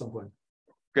that at some point.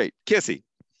 Great, Kirsi.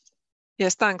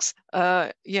 Yes, thanks.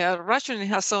 Yeah, rationing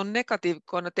has so negative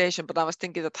connotation, but I was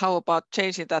thinking that how about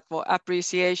changing that for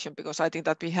appreciation, because I think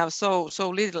that we have so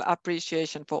little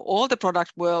appreciation for all the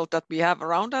product world that we have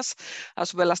around us,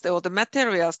 as well as all the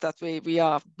materials that we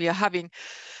are having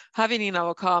in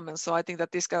our garments. So I think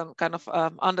that this kind of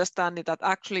understanding that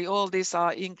actually all these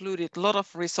are included, a lot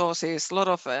of resources, a lot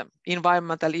of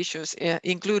environmental issues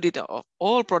included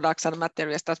all products and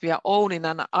materials that we are owning.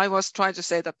 And I was trying to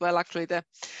say that, well, actually the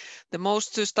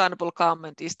most sustainable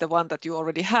garment is the one that you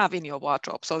already have in your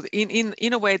wardrobe. So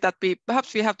in a way that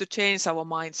perhaps we have to change our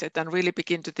mindset and really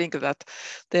begin to think that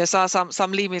there's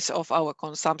some limits of our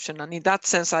consumption. And in that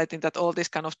sense, I think that all these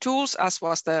kind of tools, as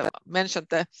was mentioned,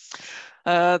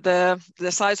 the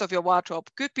size of your wardrobe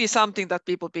could be something that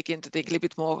people begin to think a little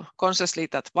bit more consciously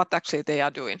that what actually they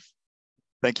are doing.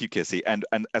 Thank you, Kirsi. And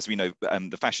as we know,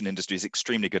 the fashion industry is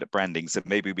extremely good at branding. So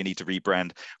maybe we need to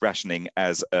rebrand rationing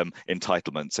as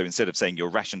entitlement. So instead of saying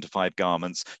you're rationed to 5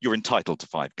 garments, you're entitled to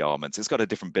 5 garments. It's got a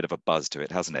different bit of a buzz to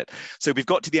it, hasn't it? So we've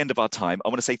got to the end of our time. I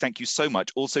want to say thank you so much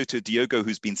also to Diogo,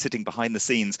 who's been sitting behind the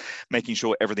scenes, making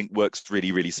sure everything works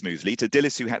really, really smoothly, to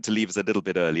Dilys, who had to leave us a little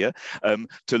bit earlier,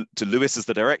 to Lewis as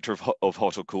the director of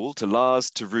Hot or Cool, to Lars,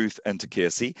 to Ruth, and to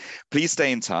Kirsi. Please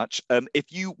stay in touch. If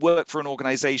you work for an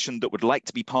organization that would like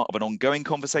to be part of an ongoing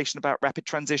conversation about rapid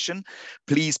transition,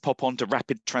 please pop on to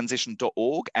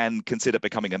rapidtransition.org and consider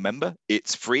becoming a member.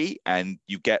 It's free and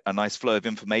you get a nice flow of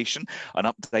information and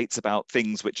updates about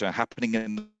things which are happening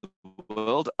in the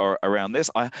world or around this.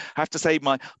 I have to say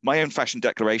my own fashion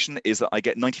declaration is that I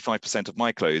get 95% of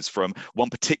my clothes from one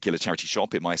particular charity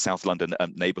shop in my South London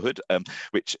neighborhood,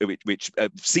 which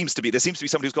seems to be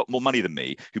somebody who's got more money than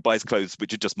me who buys clothes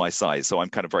which are just my size. So I'm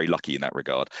kind of very lucky in that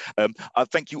regard.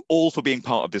 Thank you all for being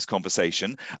part of this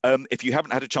conversation. If you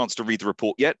haven't had a chance to read the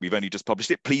report yet, we've only just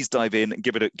published it. Please dive in and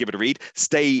give it a read.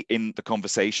 Stay in the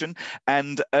conversation.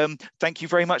 And thank you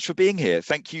very much for being here.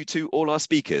 Thank you to all our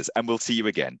speakers, and we'll see you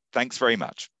again. Thanks very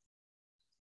much.